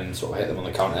onto them and sort of hit them on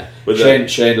the counter.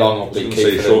 Shane Long will be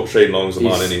key for them. Shane Long's the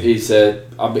man, isn't he? He's a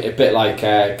bit like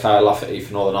Kyle Lafferty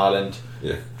for Northern Ireland.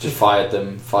 Yeah, just fired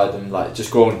them like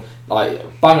just going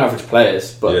like bang average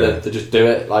players, but they just do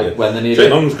it when they need Shane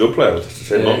it. Long's a good player.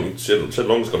 Shane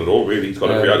Long's got it all really. He's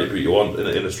got every attribute you want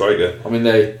in a striker. I mean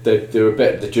they were a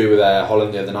bit the drew with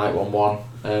Holland the other night 1-1.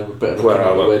 A bit of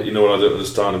a you know what I don't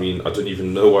understand? I mean, I don't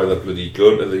even know why they're bloody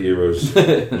going to the Euros.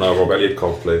 Now Rob Elliott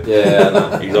can't play.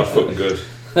 Yeah, he's not fucking good.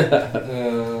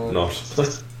 Not.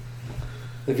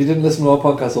 If you didn't listen to our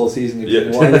podcast all season,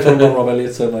 why are they talking about Rob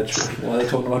Elliott so much? Why are they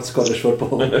talking about Scottish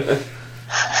football?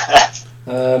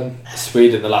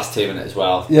 Sweden, the last team in it as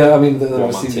well. Yeah, I mean, they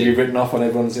seem to be written off on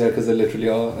everyone's because they literally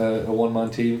are a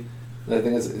one-man team. I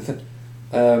think it's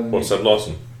what's Seb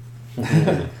Larson?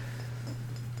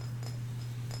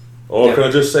 Can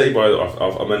I just say,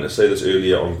 I meant to say this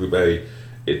earlier on Group A,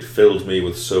 it filled me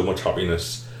with so much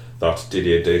happiness that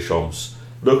Didier Deschamps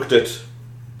looked at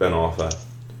Ben Arthur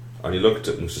and he looked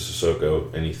at Moussa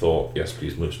Sissoko and he thought, yes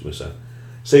please Moussa.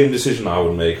 Same decision I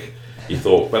would make. He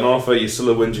thought, Ben Arthur, you're still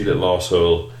a whingy little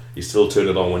arsehole, you still turn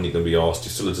it on when you can be arsed,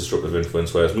 you're still a disruptive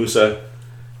influence, whereas Moussa,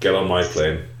 get on my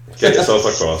plane, get yourself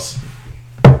across,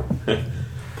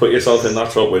 put yourself in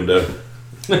that top window.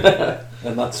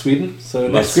 And that's Sweden. So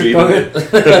next group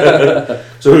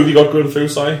So who have you got going through,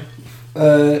 Si?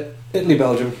 Italy,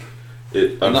 Belgium.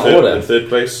 In third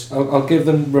place. I'll give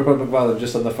them Republic of Ireland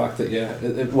just on the fact that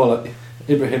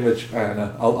Ibrahimovic.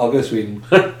 I'll go Sweden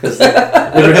because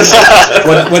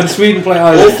when Sweden play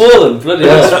Ireland, all for them. Bloody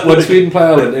hell. When Sweden play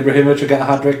Ireland, Ibrahimovic will get a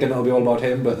hat trick and it'll be all about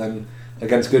him. But then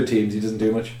against good teams, he doesn't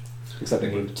do much. Except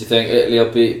England. Do you think Italy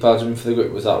will beat Belgium for the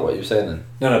group? Was that what you were saying then?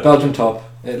 No, Belgium top.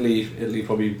 Italy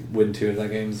probably win 2 of their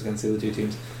games against the other 2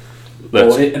 teams.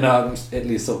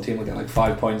 Italy's sort of team will get like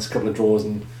 5 points, a couple of draws,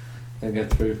 and then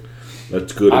get through.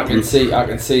 That's good. I can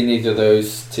see neither of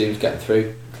those teams getting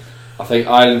through. I think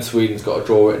Ireland, Sweden's got a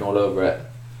draw written all over it,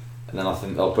 and then I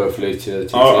think they'll both lose to the 2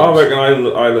 teams. I reckon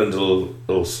Ireland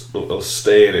will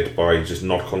stay in it by just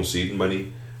not conceding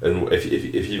many, and if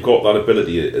you've got that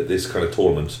ability at this kind of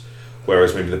tournament.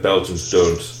 Whereas maybe the Belgians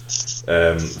don't,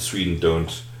 Sweden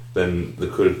don't, then they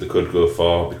could go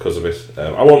far because of it.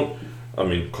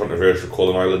 Controversial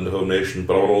calling Ireland the home nation,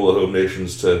 but I want all the home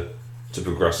nations to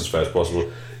progress as far as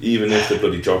possible. Even if the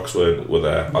bloody jocks were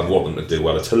there, I'd want them to do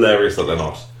well. It's hilarious that they're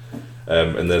not,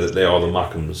 and they are the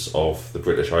Mackhams of the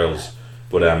British Isles.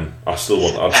 But I'd still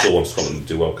want Scotland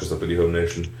to do well because they're bloody home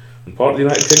nation and part of the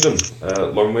United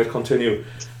Kingdom. Long way to continue.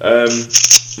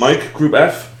 Mike, Group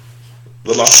F.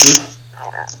 The last group?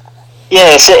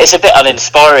 Yeah, it's a bit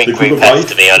uninspiring group F,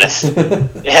 to be honest.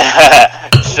 Yeah,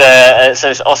 so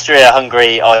it's Austria,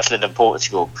 Hungary, Iceland, and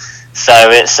Portugal. So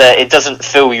it doesn't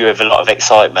fill you with a lot of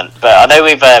excitement. But I know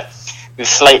we've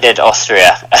slated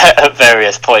Austria at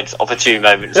various points, opportune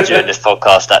moments during this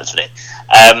podcast, actually.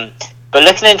 But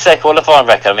looking into their qualifying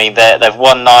record, I mean they've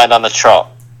won 9 on the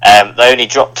trot. They only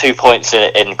dropped 2 points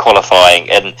in qualifying,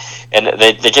 and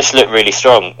they just look really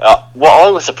strong. What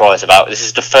I was surprised about, this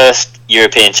is the first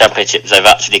European Championships they've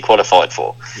actually qualified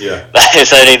for. Yeah,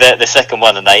 it's only the second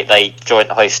one, and they joint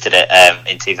hosted it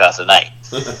in 2008.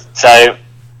 So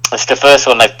it's the first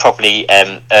one they've properly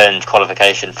earned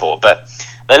qualification for. But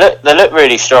they look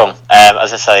really strong.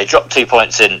 As I say, they dropped 2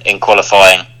 points in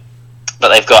qualifying, but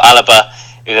they've got Alaba,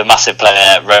 who's a massive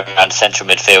player, around central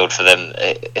midfield for them,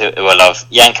 who I love.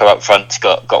 Janko up front's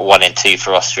got 1 in 2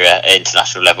 for Austria at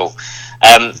international level.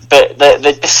 But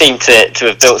they just seem to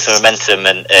have built some momentum,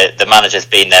 and the manager's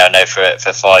been there, I know,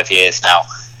 for 5 years now.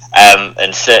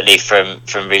 And certainly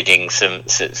from reading some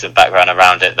background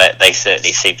around it, they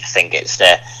certainly seem to think it's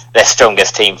their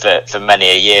strongest team for many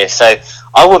a year. So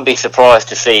I wouldn't be surprised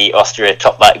to see Austria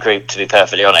top that group, to be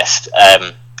perfectly honest.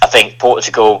 I think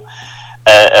Portugal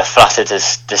are flattered to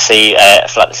see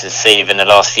in the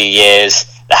last few years.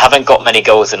 They haven't got many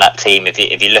goals in that team. If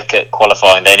you look at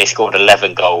qualifying, they only scored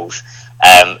 11 goals,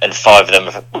 and 5 of them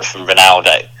were from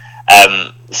Ronaldo.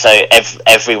 So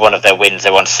every one of their wins,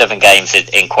 they won 7 games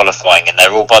in qualifying, and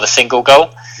they're all by the single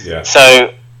goal. Yeah.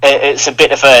 So it's a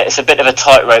bit of a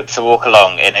tightrope to walk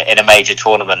along in a major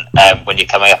tournament when you're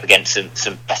coming up against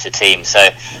some better teams. So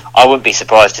I wouldn't be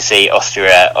surprised to see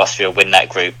Austria win that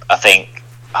group. I think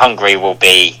Hungary will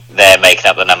be there making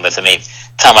up the numbers. I mean,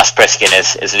 Tamas Priskin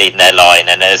is leading their line,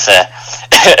 and as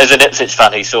as an Ipswich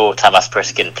fan who saw Tamas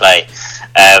Priskin play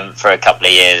for a couple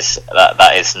of years,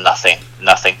 that is nothing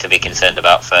to be concerned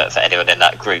about for anyone in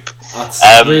that group. That's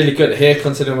really good to hear,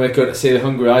 considering we're going to see the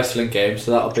Hungary-Iceland game,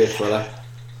 so that'll be a thriller.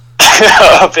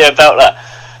 It'll be about that.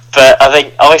 But I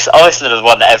think Iceland are the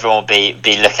one that everyone will be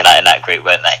looking at in that group,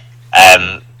 won't they?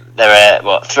 There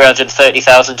are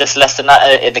 330,000, just less than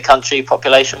that in the country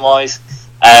population-wise.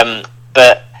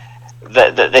 But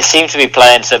they seem to be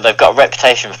playing, so they've got a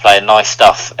reputation for playing nice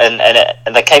stuff, and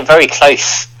they came very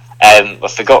close. I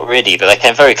forgot really, but they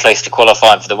came very close to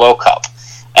qualifying for the World Cup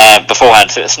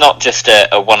beforehand. So it's not just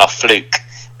a one-off fluke.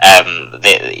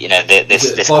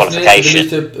 This qualification.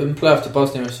 Did they play after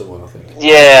Bosnia or someone? I think.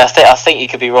 Yeah, I think you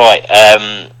could be right.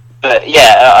 But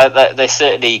yeah, they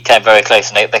certainly came very close,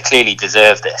 and they clearly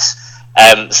deserve this.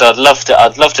 So I'd love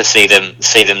to see them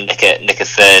nick a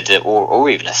third or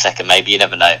even a second, maybe, you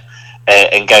never know,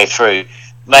 and go through.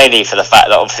 Mainly for the fact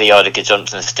that obviously Odegaard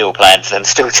Johnson's still playing for them,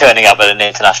 still turning up at an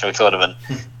international tournament.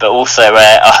 But also,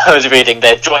 I was reading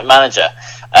their joint manager.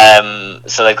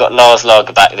 So they've got Lars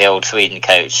Lagerback, the old Sweden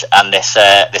coach, and this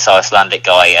Icelandic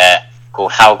guy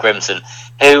called Hal Grimson,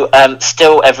 who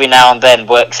still every now and then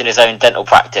works in his own dental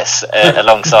practice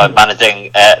alongside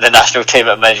managing the national team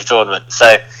at a major tournament.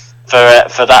 So for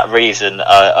that reason,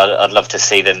 I'd love to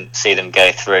see them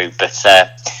go through. But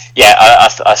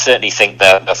I certainly think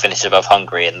they'll finish above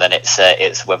Hungary, and then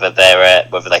it's whether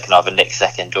they can either nick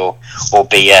second or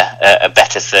be a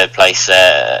better third place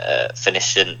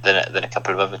finish than a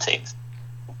couple of other teams.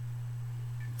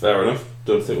 Fair enough.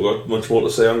 Don't think we've got much more to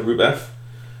say on Group F.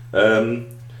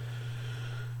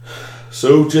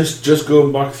 So just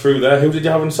going back through there, who did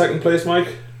you have in second place, Mike?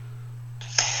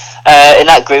 In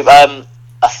that group,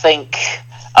 I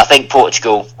think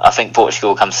Portugal. I think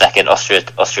Portugal comes second. Austria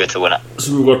to win it.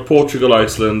 So we've got Portugal,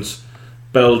 Iceland,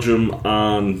 Belgium,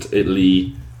 and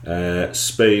Italy.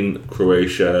 Spain,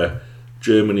 Croatia,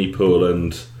 Germany,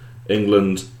 Poland,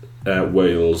 England,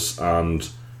 Wales, and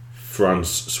France,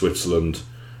 Switzerland,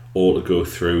 all to go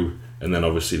through. And then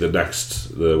obviously the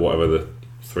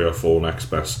 3 or 4 next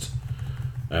best,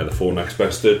 the 4 next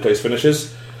best third place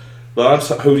finishes. Lads,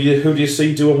 who do you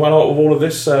see doing well out of all of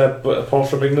this, but apart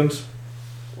from England?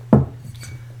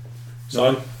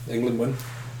 Simon? England win.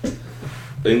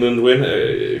 England win.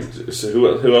 So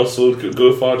who else will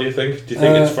go far? Do you think? Do you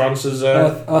think it's France's?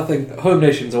 I think home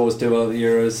nations always do well at the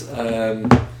Euros.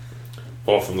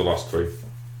 Apart from the last 3.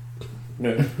 No,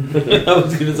 I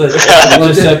was going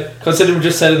to say. Considering we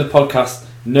just said in the podcast,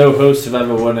 no hosts have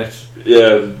ever won it.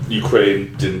 Yeah,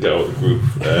 Ukraine didn't get out of the group.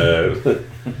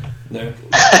 No.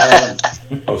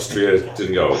 Austria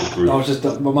didn't get out of the group. I was just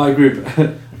my group,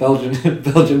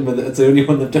 Belgium, but it's the only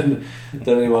one they've done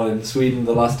really well in. Sweden,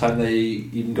 the last time they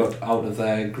even got out of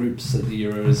their groups at the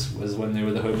Euros was when they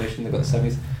were the home nation. They got the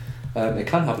semis. It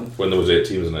can happen. When there was 8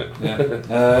 teams in it.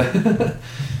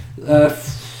 Yeah.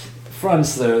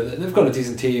 France, though, they've got a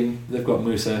decent team. They've got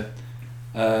Musa.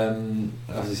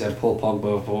 As you said, Paul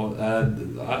Pogba before.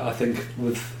 I think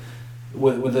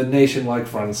with a nation like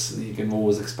France, you can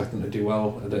always expect them to do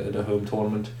well at a home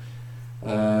tournament.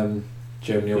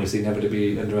 Germany obviously never to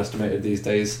be underestimated these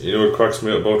days. You know what cracks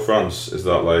me up about France is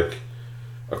that, like,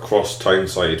 across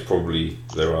Tyneside probably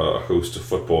there are a host of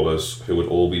footballers who had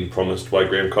all been promised by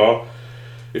Graham Carr.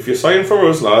 If you're signing for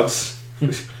us, lads,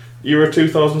 Euro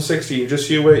 2016, just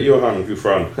you wait your hand, you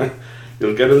Fran.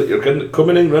 You'll get come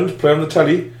in England, play on the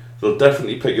telly. They'll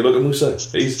definitely pick you. Look at Musa.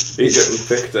 He's getting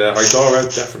picked.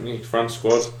 Haidara, definitely France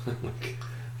squad.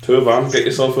 Turvan, get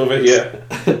yourself over here.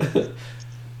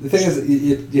 The thing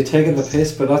is, you're taking the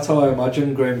piss, but that's how I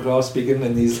imagine Graham Carr speaking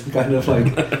in these kind of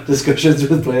like discussions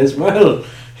with players. Well,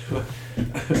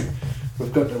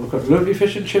 we've got lovely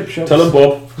fish and chip shops. Tell him,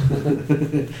 Bob.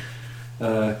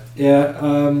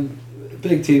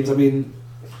 Big teams. I mean,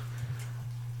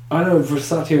 I know we've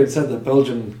sat here and said that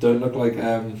Belgium don't look like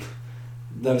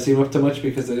never seem up to much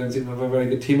because they don't seem to have a very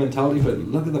good team mentality. But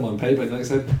look at them on paper. Like I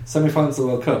said, semi-finals of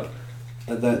the World Cup.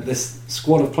 This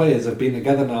squad of players have been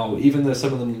together now, even though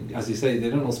some of them, as you say, they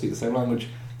don't all speak the same language.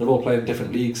 They're all playing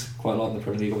different leagues, quite a lot in the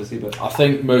Premier League, obviously. But I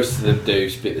think most of them do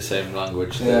speak the same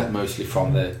language. Yeah. They're mostly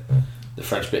from the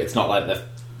French bit. It's not like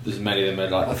there's many of them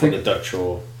are like from the Dutch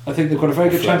or. I think they've got a very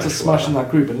good chance of smashing that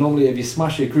group. And normally, if you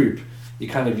smash your group,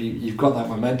 you've got that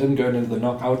momentum going into the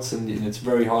knockouts, and it's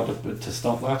very hard to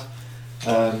stop that.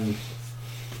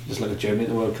 Just look at Germany at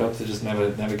the World Cup; they just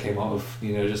never came out of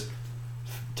just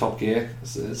top gear.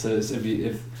 So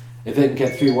if they can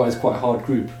get through what is quite a hard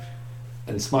group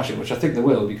and smash it, which I think they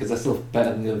will, because they're still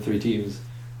better than the other 3 teams,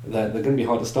 they're going to be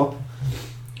hard to stop.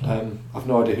 I've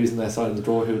no idea who's in their side of the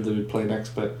draw, who they would play next,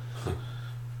 but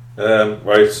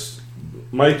Right,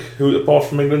 Mike. Who apart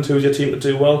from England, who's your team to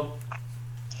do well?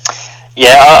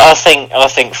 Yeah, I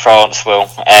think France will.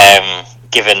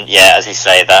 Given, as you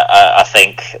say, that I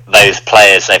think those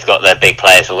players, they've got their big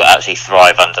players, will actually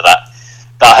thrive under that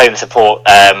home support.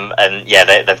 And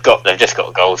they've just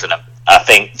got goals in them. I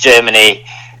think Germany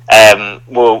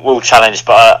will challenge,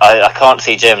 but I can't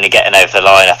see Germany getting over the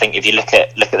line. I think if you look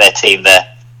at their team,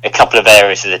 a couple of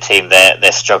areas of the team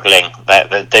they're struggling.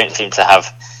 They don't seem to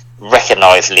have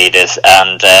recognised leaders,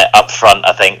 and up front,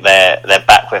 I think they're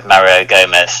back with Mario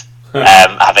Gomez,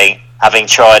 having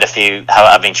tried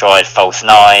false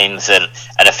nines and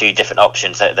a few different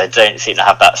options. They don't seem to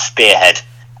have that spearhead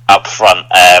up front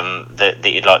that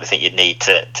you'd like to think you'd need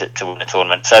to win a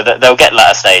tournament. So they'll get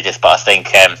latter stages, but I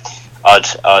think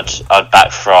I'd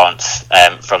back France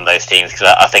from those teams,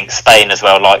 because I think Spain as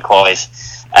well. Likewise,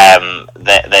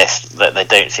 they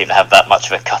don't seem to have that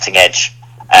much of a cutting edge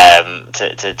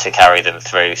to carry them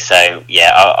through. So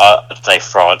I'd say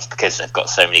France, because they've got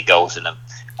so many goals in them.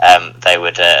 They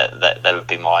would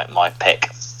be my pick.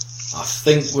 I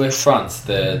think with France,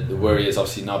 the worry is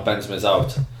obviously now Benzema's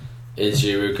out. Is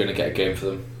Giroud going to get a game for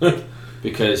them?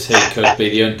 Because he could be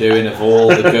the undoing of all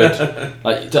the good.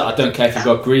 Like, I don't care if you've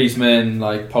got Griezmann,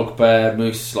 like Pogba,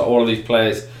 Moose, like all of these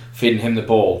players feeding him the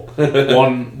ball.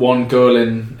 One goal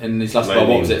in his last. Well,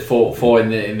 what was it? Four in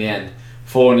the end.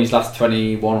 4 in his last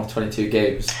 21 or 22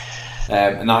 games.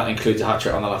 And that includes a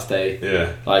hat-trick on the last day.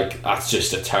 Yeah, like that's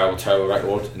just a terrible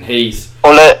record. And he's.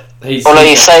 Although you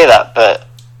say that, but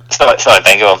sorry,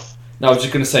 Ben, go on. No, I was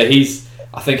just going to say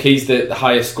I think he's the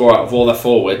highest scorer out of all their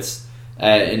forwards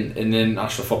in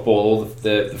international football. All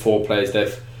the forward players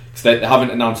because they haven't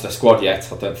announced their squad yet.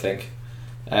 I don't think.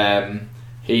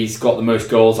 He's got the most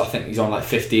goals. I think he's on like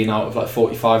 15 out of like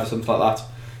 45 or something like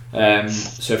that.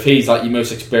 So if he's like your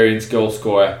most experienced goal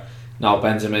scorer. Now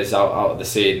Benzema is out of the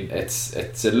scene. It's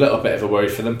a little bit of a worry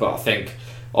for them, but I think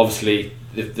obviously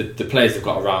the players they've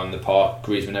got around the park,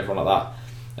 Griezmann, everyone like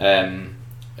that, and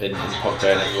Pogba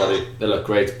and everybody, they look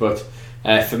great. But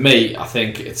for me, I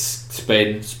think it's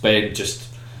Spain. Spain just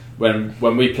when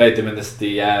we played them in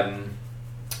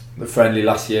the friendly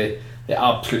last year, they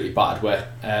absolutely battered where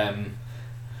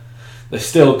they've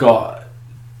still got.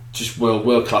 Just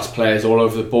world class players all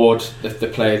over the board. They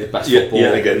play the best football. Yeah,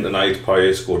 again tonight,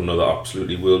 Payet scored another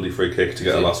absolutely worldy free kick to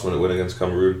get a last minute win against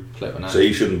Cameroon. So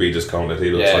he shouldn't be discounted.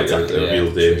 He looks a real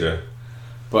danger.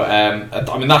 But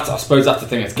I mean, I suppose that's the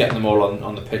thing. It's getting them all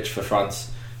on the pitch for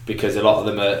France, because a lot of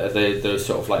them are those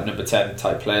sort of like number 10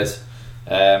 type players.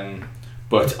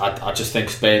 But I just think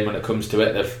Spain, when it comes to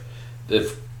it,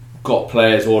 they've got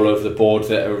players all over the board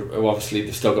that are obviously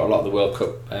they've still got a lot of the World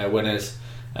Cup winners.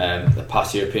 The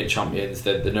past European champions,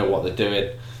 they know what they're doing.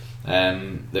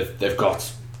 They've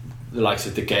got the likes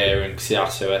of De Gea and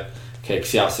Casillas.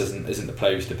 Casillas isn't the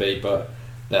player he used to be, but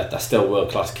they're still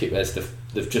world class keepers.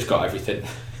 They've just got everything.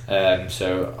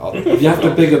 So you have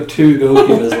to pick up 2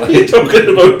 goalkeepers. Like you're talking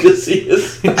about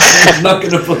Casillas. He's not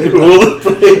going to play all the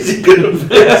players he's going to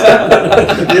play.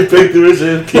 You picked the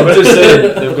reserve keeper. I'm just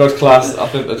saying they've got class. I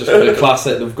think they're just class.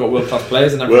 They've got world class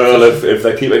players and everything. Well, if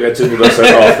they're keeping a team with us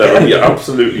sent off, there will be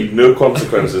absolutely no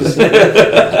consequences.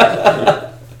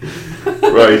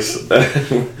 Right,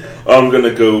 I'm going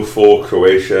to go for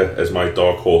Croatia as my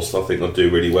dark horse. I think they'll do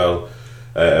really well.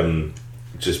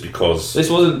 Just because this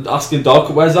wasn't asking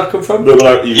dark. Where's that come from? No, but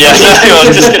I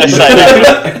was just going to say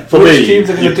that. For me,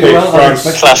 teams are going to do well.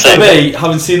 For me,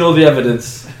 having seen all the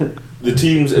evidence, the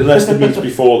teams, unless they meet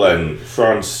before then,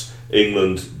 France,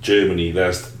 England, Germany,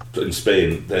 and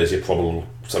Spain, there's your probable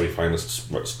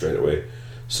semi-finalists straight away.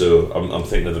 So I'm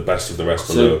thinking of the best of the rest.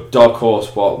 So dark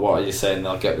horse, what are you saying?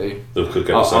 They'll get the. They could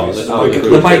get the semis.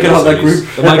 They might get out their group.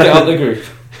 They might get out their group.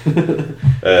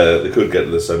 They could get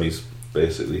to the semis.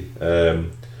 Basically,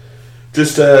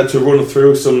 just to run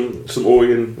through some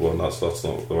Orient. Well, that's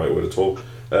not the right word at all.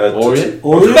 Orient?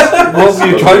 What were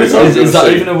you trying to say? Is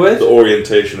that even a word? The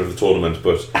orientation of the tournament,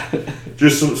 but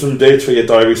just some dates for your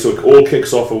diary. So it all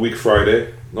kicks off a week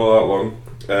Friday, not that long.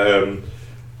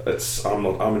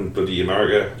 I'm in bloody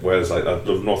America, whereas I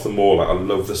love nothing more. Like I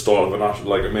love the start of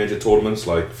a major tournaments,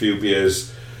 like a few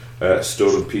beers,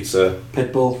 stolen pizza,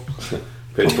 Pitbull.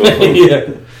 Yeah.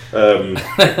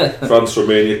 France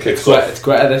Romania kicks off. It's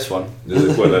Greta, this one. Is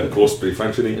it Greta? Of course, pretty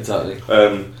French, isn't it? Exactly.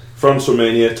 France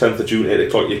Romania, 10th of June, 8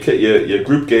 o'clock. Your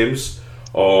group games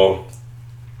are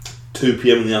 2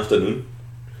 p.m. in the afternoon.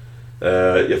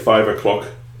 Your 5 o'clock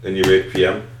and your 8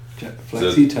 p.m.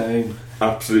 Flexi time.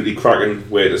 Absolutely cracking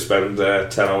way to spend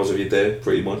 10 hours of your day,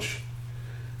 pretty much.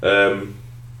 And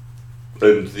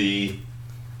the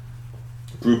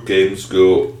group games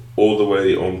go all the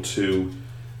way on to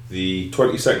the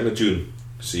 22nd of June.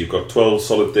 So you've got 12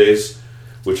 solid days,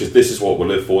 this is what we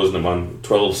live for, isn't it, man?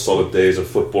 12 solid days of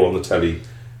football on the telly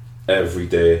every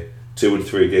day. 2 and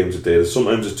 3 games a day.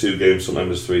 Sometimes there's 2 games, sometimes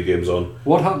there's 3 games on.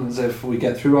 What happens if we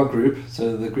get through our group,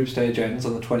 so the group stage ends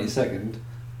on the 22nd,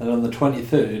 and on the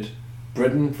 23rd,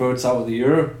 Britain votes out of the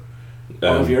Euro?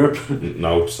 Out of Europe?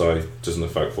 No, sorry, doesn't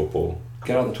affect football.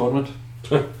 Get out of the tournament?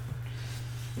 I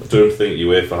don't think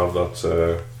UEFA have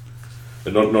that.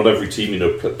 Not every team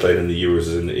playing in the Euros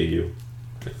is in the EU.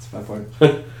 That's a fair point.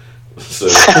 So,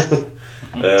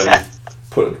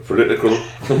 political.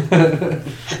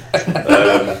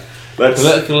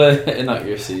 Political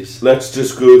inaccuracies. Let's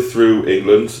just go through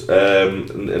England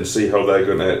and see how they're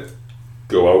going to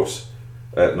go out.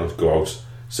 Not go out.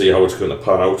 See how it's going to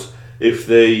pan out. If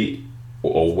they,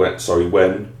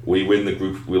 when we win the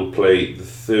group, we'll play the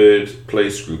 3rd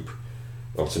place group.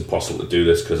 Well, it's impossible to do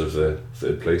this because of the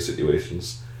 3rd place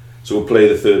situations. So we'll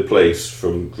play the 3rd place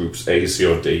from groups A, C,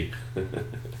 or D.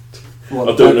 Well,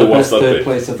 I don't know what's that third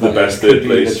place of the best third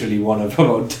place. Literally one of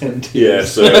about 10 teams. Yeah,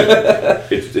 so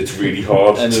it's really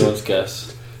hard. Anyone's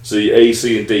guess. So A,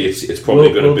 C, and D. It's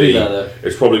probably going to be.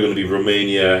 It's probably going to be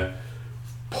Romania,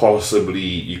 possibly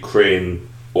Ukraine,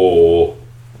 or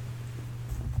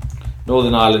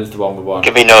Northern Ireland's the one we want.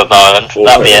 Could be Northern Ireland.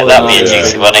 That'd be a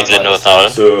juicy one. England, Northern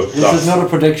Ireland. So this is not a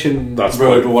prediction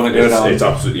road we want to go down. It's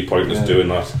absolutely pointless doing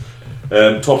that.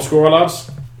 Top scorer,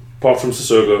 lads. Apart from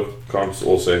Sissoko, can't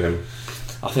all say him.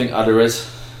 I think Aduriz.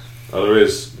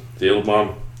 Aduriz, the old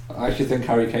man. I actually think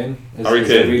Harry Kane is Kane.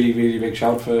 A really, really big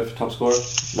shout for top scorer.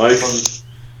 Mike?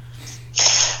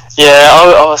 Yeah,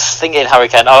 I was thinking Harry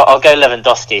Kane. I'll go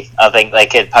Lewandowski. I think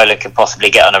Poland could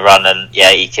possibly get on a run, and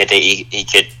he could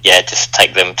just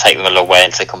take them a long way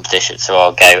into the competition. So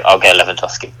I'll go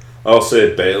Lewandowski. I'll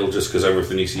say Bale just because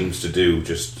everything he seems to do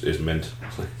just is mint.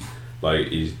 Like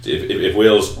if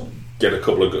Wales get a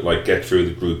couple of get through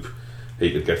the group,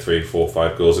 he could get 3, 4,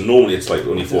 5 goals, and normally it's like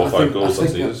only 4 or 5 goals. I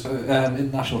think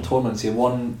in national tournaments, your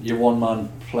one man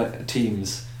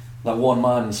teams. That one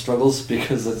man struggles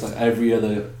because it's like every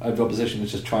opposition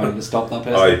is just trying to stop that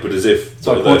person. Aye, but as if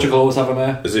Portugal always have a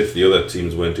mayor. As if the other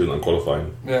teams weren't doing that in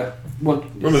qualifying. Yeah.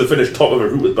 Remember they finished top of a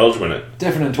group with Belgium in it.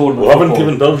 Different in tournament. We haven't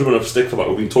given Belgium enough stick for that.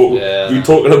 We've been talking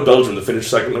about Belgium to finish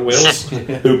second to Wales.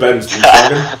 Who Ben's been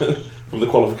talking from the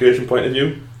qualification point of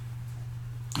view?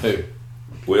 Who?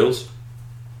 Wales.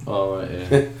 Oh right,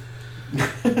 yeah.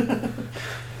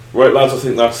 Right, lads, I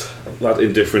think that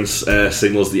indifference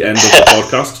signals the end of the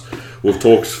podcast. We've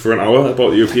talked for an hour about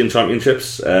the European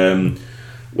Championships. When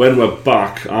we're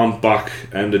back, I'm back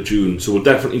end of June, so we'll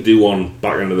definitely do one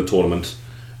back end of the tournament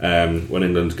when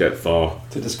England get far.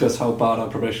 To discuss how bad our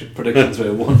predictions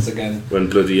were once again. When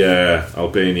bloody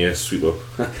Albania sweep up.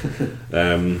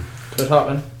 Could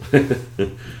happen.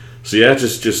 So yeah,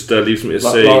 just leaves me to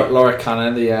say... Laura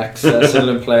Cannon, the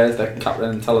ex-Sunderland player, the captain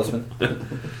and talisman.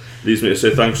 Leaves me to say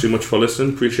thanks so much for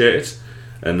listening, appreciate it,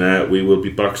 and we will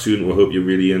be back soon. We hope you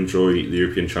really enjoy the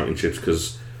European Championships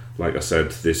because, like I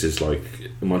said, this is like,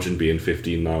 imagine being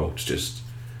 15 now.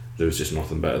 There's just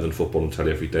nothing better than football and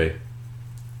telly every day.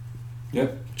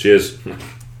 Yep. Cheers.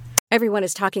 Everyone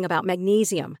is talking about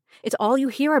magnesium. It's all you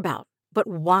hear about. But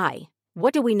why?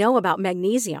 What do we know about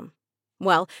magnesium?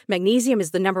 Well, magnesium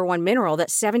is the number one mineral that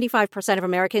 75% of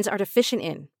Americans are deficient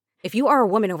in. If you are a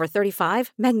woman over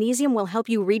 35, magnesium will help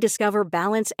you rediscover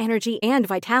balance, energy, and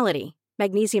vitality.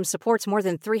 Magnesium supports more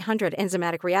than 300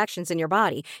 enzymatic reactions in your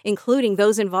body, including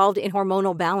those involved in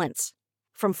hormonal balance.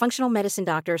 From functional medicine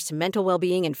doctors to mental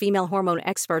well-being and female hormone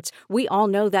experts, we all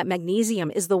know that magnesium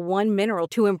is the one mineral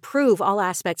to improve all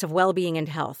aspects of well-being and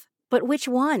health. But which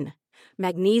one?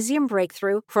 Magnesium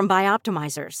Breakthrough from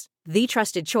Bioptimizers, the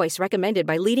trusted choice recommended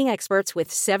by leading experts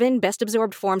with 7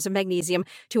 best-absorbed forms of magnesium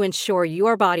to ensure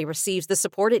your body receives the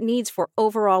support it needs for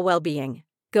overall well-being.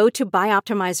 Go to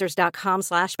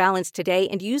bioptimizers.com/balance today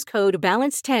and use code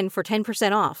BALANCE10 for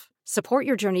 10% off. Support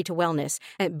your journey to wellness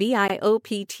at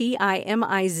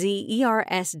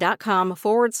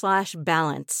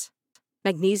bioptimizers.com/balance.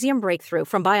 Magnesium Breakthrough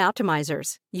from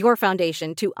Bioptimizers, your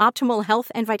foundation to optimal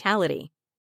health and vitality.